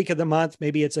 Third week of the month,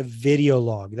 maybe it's a video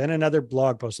log, then another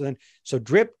blog post. So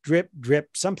drip, drip, drip,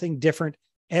 something different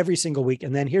every single week.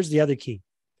 And then here's the other key.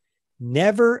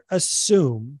 Never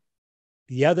assume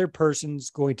the other person's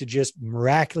going to just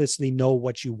miraculously know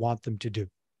what you want them to do,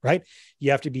 right? You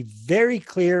have to be very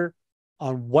clear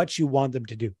on what you want them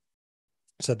to do.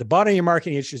 So at the bottom of your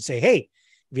marketing, you should say, hey,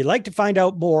 if you'd like to find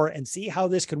out more and see how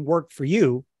this can work for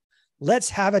you, let's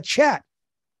have a chat.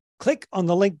 Click on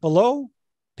the link below,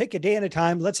 pick a day and a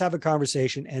time. Let's have a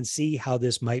conversation and see how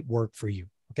this might work for you.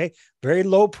 Okay. Very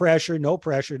low pressure, no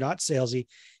pressure, not salesy.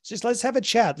 It's just let's have a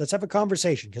chat. Let's have a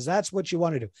conversation because that's what you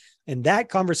want to do. And that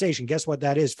conversation, guess what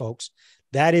that is, folks?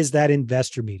 That is that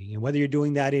investor meeting. And whether you're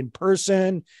doing that in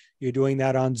person, you're doing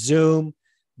that on Zoom,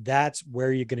 that's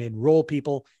where you're going to enroll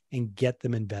people and get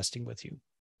them investing with you.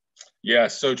 Yeah,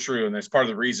 so true. And that's part of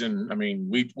the reason. I mean,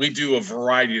 we do a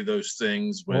variety of those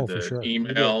things with the sure.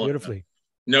 email, beautifully.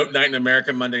 Note Night in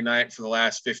America, Monday night for the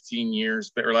last 15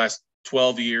 years, or last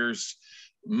 12 years,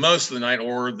 most of the night,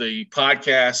 or the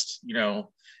podcast. You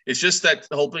know, it's just that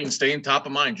whole thing, staying top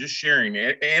of mind, just sharing,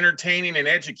 entertaining and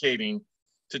educating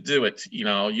to do it. You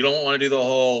know, you don't want to do the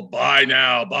whole buy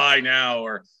now,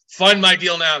 or fund my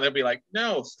deal now. They'll be like,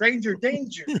 no, stranger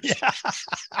danger.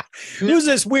 Who's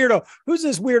this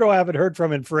weirdo I haven't heard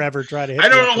from in forever? Try to hit I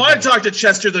don't want to talk to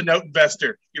Chester, the note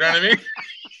investor. You know what I mean?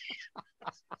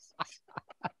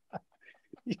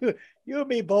 You and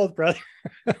me both, brother.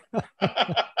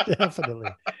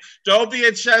 Definitely. Don't be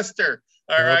a Chester.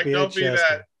 All right. Don't be Chester.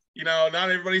 that. You know, not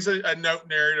everybody's a note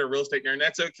nerd or real estate nerd. And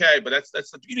that's okay. But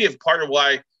that's the beauty of part of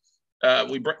why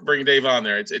we bring Dave on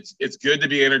there. It's good to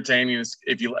be entertaining.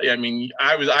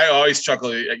 I always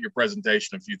chuckle at your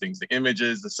presentation. A few things, the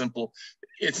images, the simple.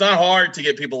 It's not hard to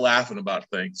get people laughing about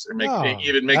things or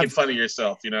making fun of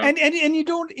yourself. You know, and you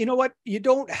don't. You know what? You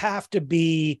don't have to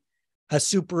be a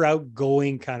super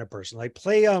outgoing kind of person. Like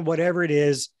play on whatever it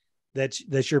is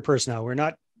that's your personality. We're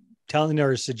not telling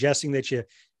or suggesting that you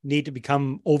need to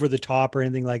become over the top or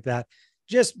anything like that.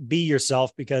 Just be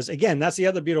yourself, because again, that's the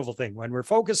other beautiful thing. When we're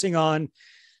focusing on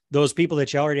those people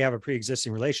that you already have a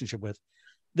pre-existing relationship with,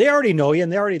 they already know you and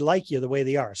they already like you the way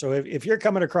they are. So if you're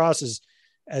coming across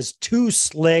as too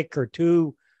slick or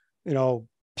too,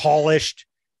 polished,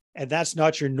 and that's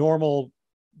not your normal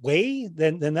way,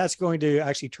 then that's going to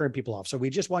actually turn people off. So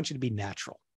we just want you to be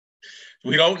natural.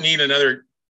 We don't need another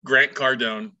Grant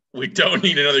Cardone. We don't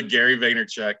need another Gary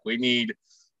Vaynerchuk. We need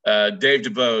Dave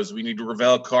Dubeau. We need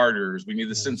Ravel Carters. We need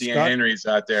the Cynthia Henrys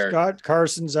out there. Scott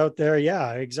Carson's out there.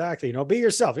 Yeah, exactly. Be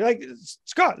yourself. You're like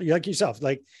Scott. You're like yourself.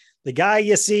 Like the guy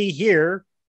you see here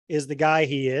is the guy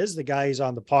he is. The guy he's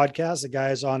on the podcast. The guy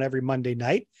is on every Monday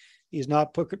night. He's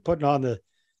not putting on the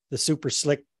super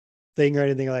slick thing or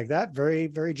anything like that. Very,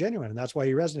 very genuine. And that's why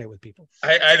you resonate with people.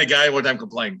 I had a guy one time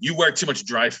complain, you wear too much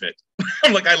dry fit.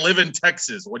 I'm like, I live in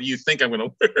Texas. What do you think I'm going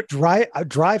to wear?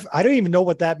 Drive. I don't even know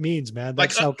what that means, man.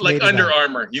 That's like Under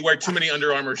Armour. You wear too many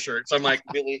Under Armour shirts. I'm like,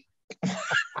 really?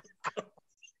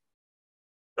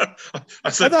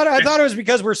 I thought it was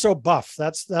because we're so buff.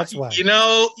 That's why.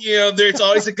 There's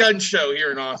always a gun show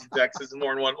here in Austin, Texas, in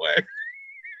more than one way.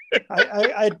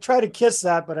 I try to kiss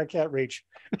that, but I can't reach.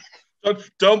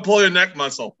 Don't pull your neck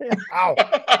muscle. Ow.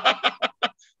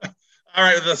 All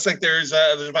right, looks like there's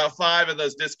about 5 of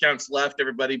those discounts left,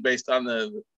 everybody, based on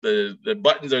the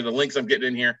buttons or the links I'm getting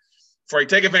in here. Before you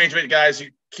take advantage of it, guys, you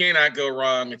cannot go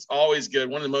wrong. It's always good.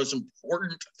 One of the most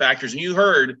important factors, and you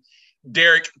heard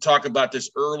Derek talk about this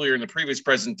earlier in the previous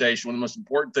presentation. One of the most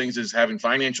important things is having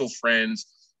financial friends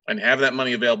and have that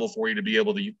money available for you to be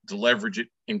able to leverage it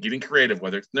in getting creative,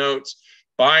 whether it's notes,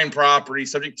 buying property,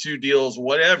 subject to deals,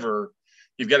 whatever.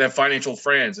 You've got to have financial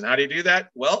friends. And how do you do that?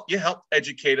 Well, you help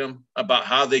educate them about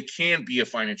how they can be a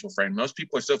financial friend. Most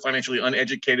people are so financially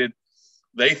uneducated.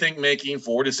 They think making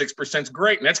 4 to 6% is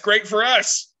great. And that's great for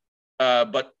us.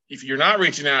 But if you're not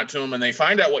reaching out to them and they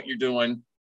find out what you're doing,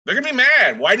 they're going to be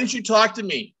mad. Why didn't you talk to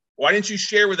me? Why didn't you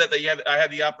share with that I had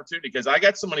the opportunity? Because I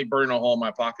got some money burning a hole in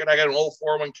my pocket. I got an old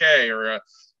 401k or a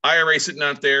IRA sitting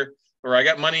out there, or I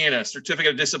got money in a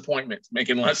certificate of disappointment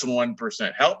making less than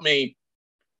 1%. Help me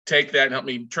take that and help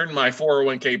me turn my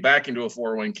 401k back into a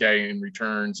 401k and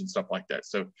returns and stuff like that.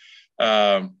 So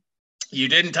you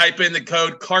didn't type in the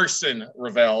code Carson,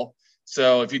 Ravel.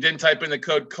 So if you didn't type in the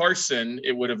code Carson,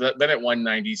 it would have been at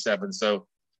 197. So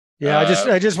yeah,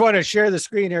 I just want to share the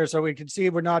screen here so we can see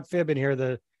we're not fibbing here.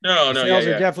 The sales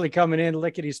are definitely coming in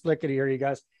lickety splickety here, you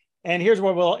guys. And here's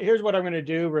what I'm going to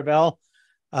do, Ravel.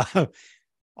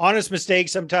 Honest mistake.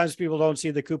 Sometimes people don't see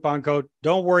the coupon code.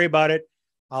 Don't worry about it.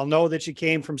 I'll know that you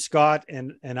came from Scott,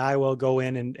 and I will go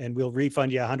in and we'll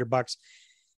refund you $100.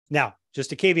 Now,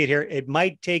 just a caveat here. It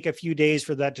might take a few days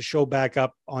for that to show back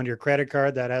up on your credit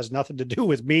card. That has nothing to do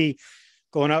with me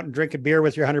going out and drinking beer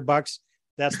with your $100.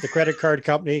 That's the credit card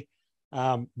company.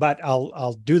 But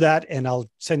I'll do that, and I'll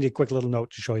send you a quick little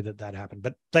note to show you that happened.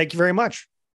 But thank you very much.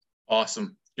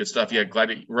 Awesome. Good stuff. Yeah, glad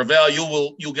to, Ravel,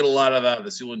 you'll get a lot out of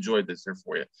this. You'll enjoy this here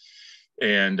for you.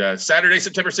 And Saturday,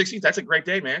 September 16th, that's a great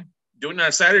day, man. Doing it on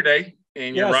a Saturday,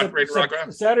 and you're ready to rock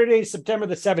around. Saturday, September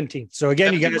the 17th. So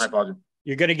again, you're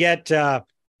going to get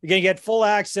full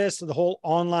access to the whole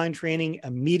online training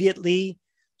immediately.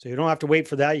 So you don't have to wait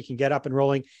for that. You can get up and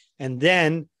rolling. And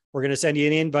then we're going to send you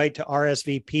an invite to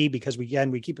RSVP, because we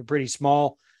keep it pretty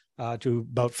small, to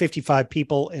about 55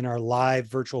 people in our live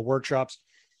virtual workshops.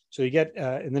 So you get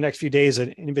in the next few days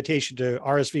an invitation to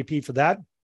RSVP for that,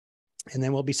 and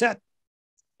then we'll be set.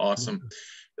 Awesome.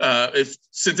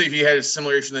 If you had a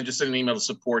similar issue, then just send an email to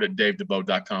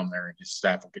support@davedubeau.com there, and his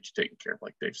staff will get you taken care of,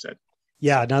 like Dave said.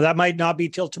 Yeah. Now that might not be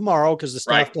till tomorrow because the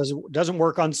staff doesn't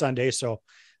work on Sunday. So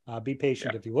be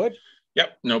patient if you would.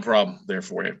 Yep. No problem there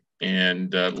for you.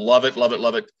 And love it.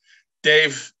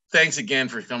 Dave, thanks again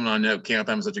for coming on Note Camp.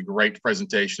 That was such a great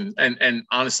presentation, and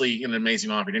honestly, an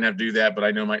amazing honor. You didn't have to do that, but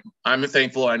I know I'm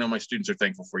thankful. I know my students are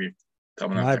thankful for you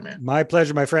coming up there, man. My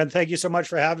pleasure, my friend. Thank you so much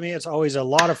for having me. It's always a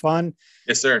lot of fun.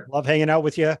 Yes, sir. Love hanging out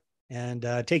with you, and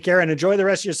take care and enjoy the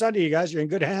rest of your Sunday, you guys. You're in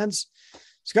good hands.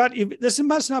 Scott, this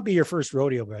must not be your first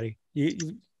rodeo, buddy. You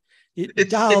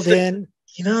dialed in.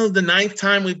 The 9th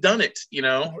time we've done it,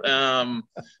 and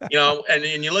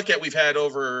you look at, we've had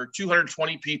over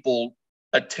 220 people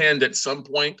attend at some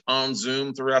point on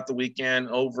Zoom throughout the weekend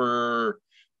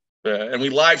and we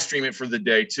live stream it for the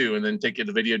day too, and then take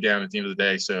the video down at the end of the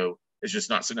day. So it's just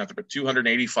not sitting out there, but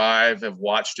 285 have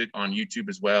watched it on YouTube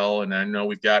as well. And I know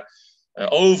we've got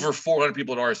over 400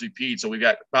 people at RSVP. So we've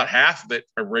got about half of it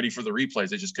are ready for the replays.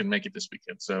 They just couldn't make it this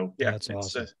weekend. So yeah, that's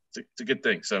awesome. It's a good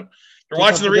thing. So you're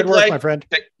watching the replay, my friend.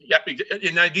 Yep.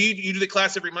 And now, do you do the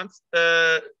class every month?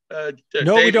 No,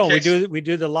 Dave, we don't. We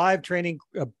do the live training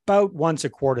about once a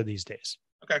quarter these days.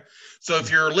 Okay. So if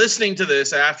you're listening to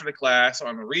this after the class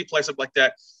on the replay, something like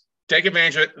that, take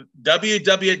advantage of it.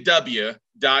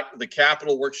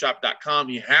 www.thecapitalworkshop.com.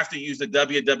 You have to use the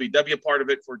www part of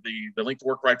it for the link to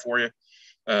work right for you.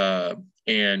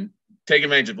 And take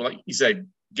advantage of it. Like you said,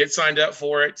 get signed up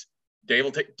for it.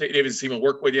 David's team will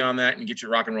work with you on that and get you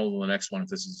rock and roll to the next one.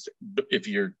 If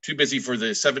you're too busy for the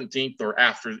 17th or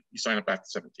after you sign up after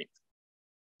the 17th.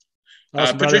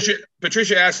 Awesome,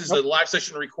 Patricia asks, is the live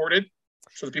session recorded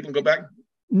so that people can go back?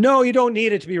 No, you don't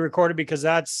need it to be recorded, because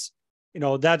that's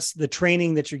the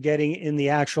training that you're getting in the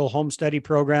actual home study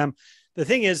program. the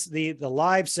thing is the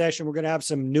live session, we're going to have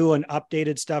some new and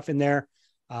updated stuff in there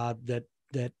that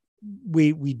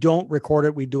we don't record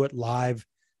it. We do it live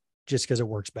just because it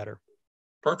works better.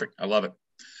 Perfect. I love it.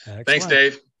 Excellent. Thanks,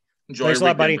 Dave. Enjoy Thanks your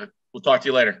a lot, weekend, buddy. We'll talk to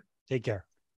you later. Take care.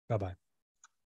 Bye-bye.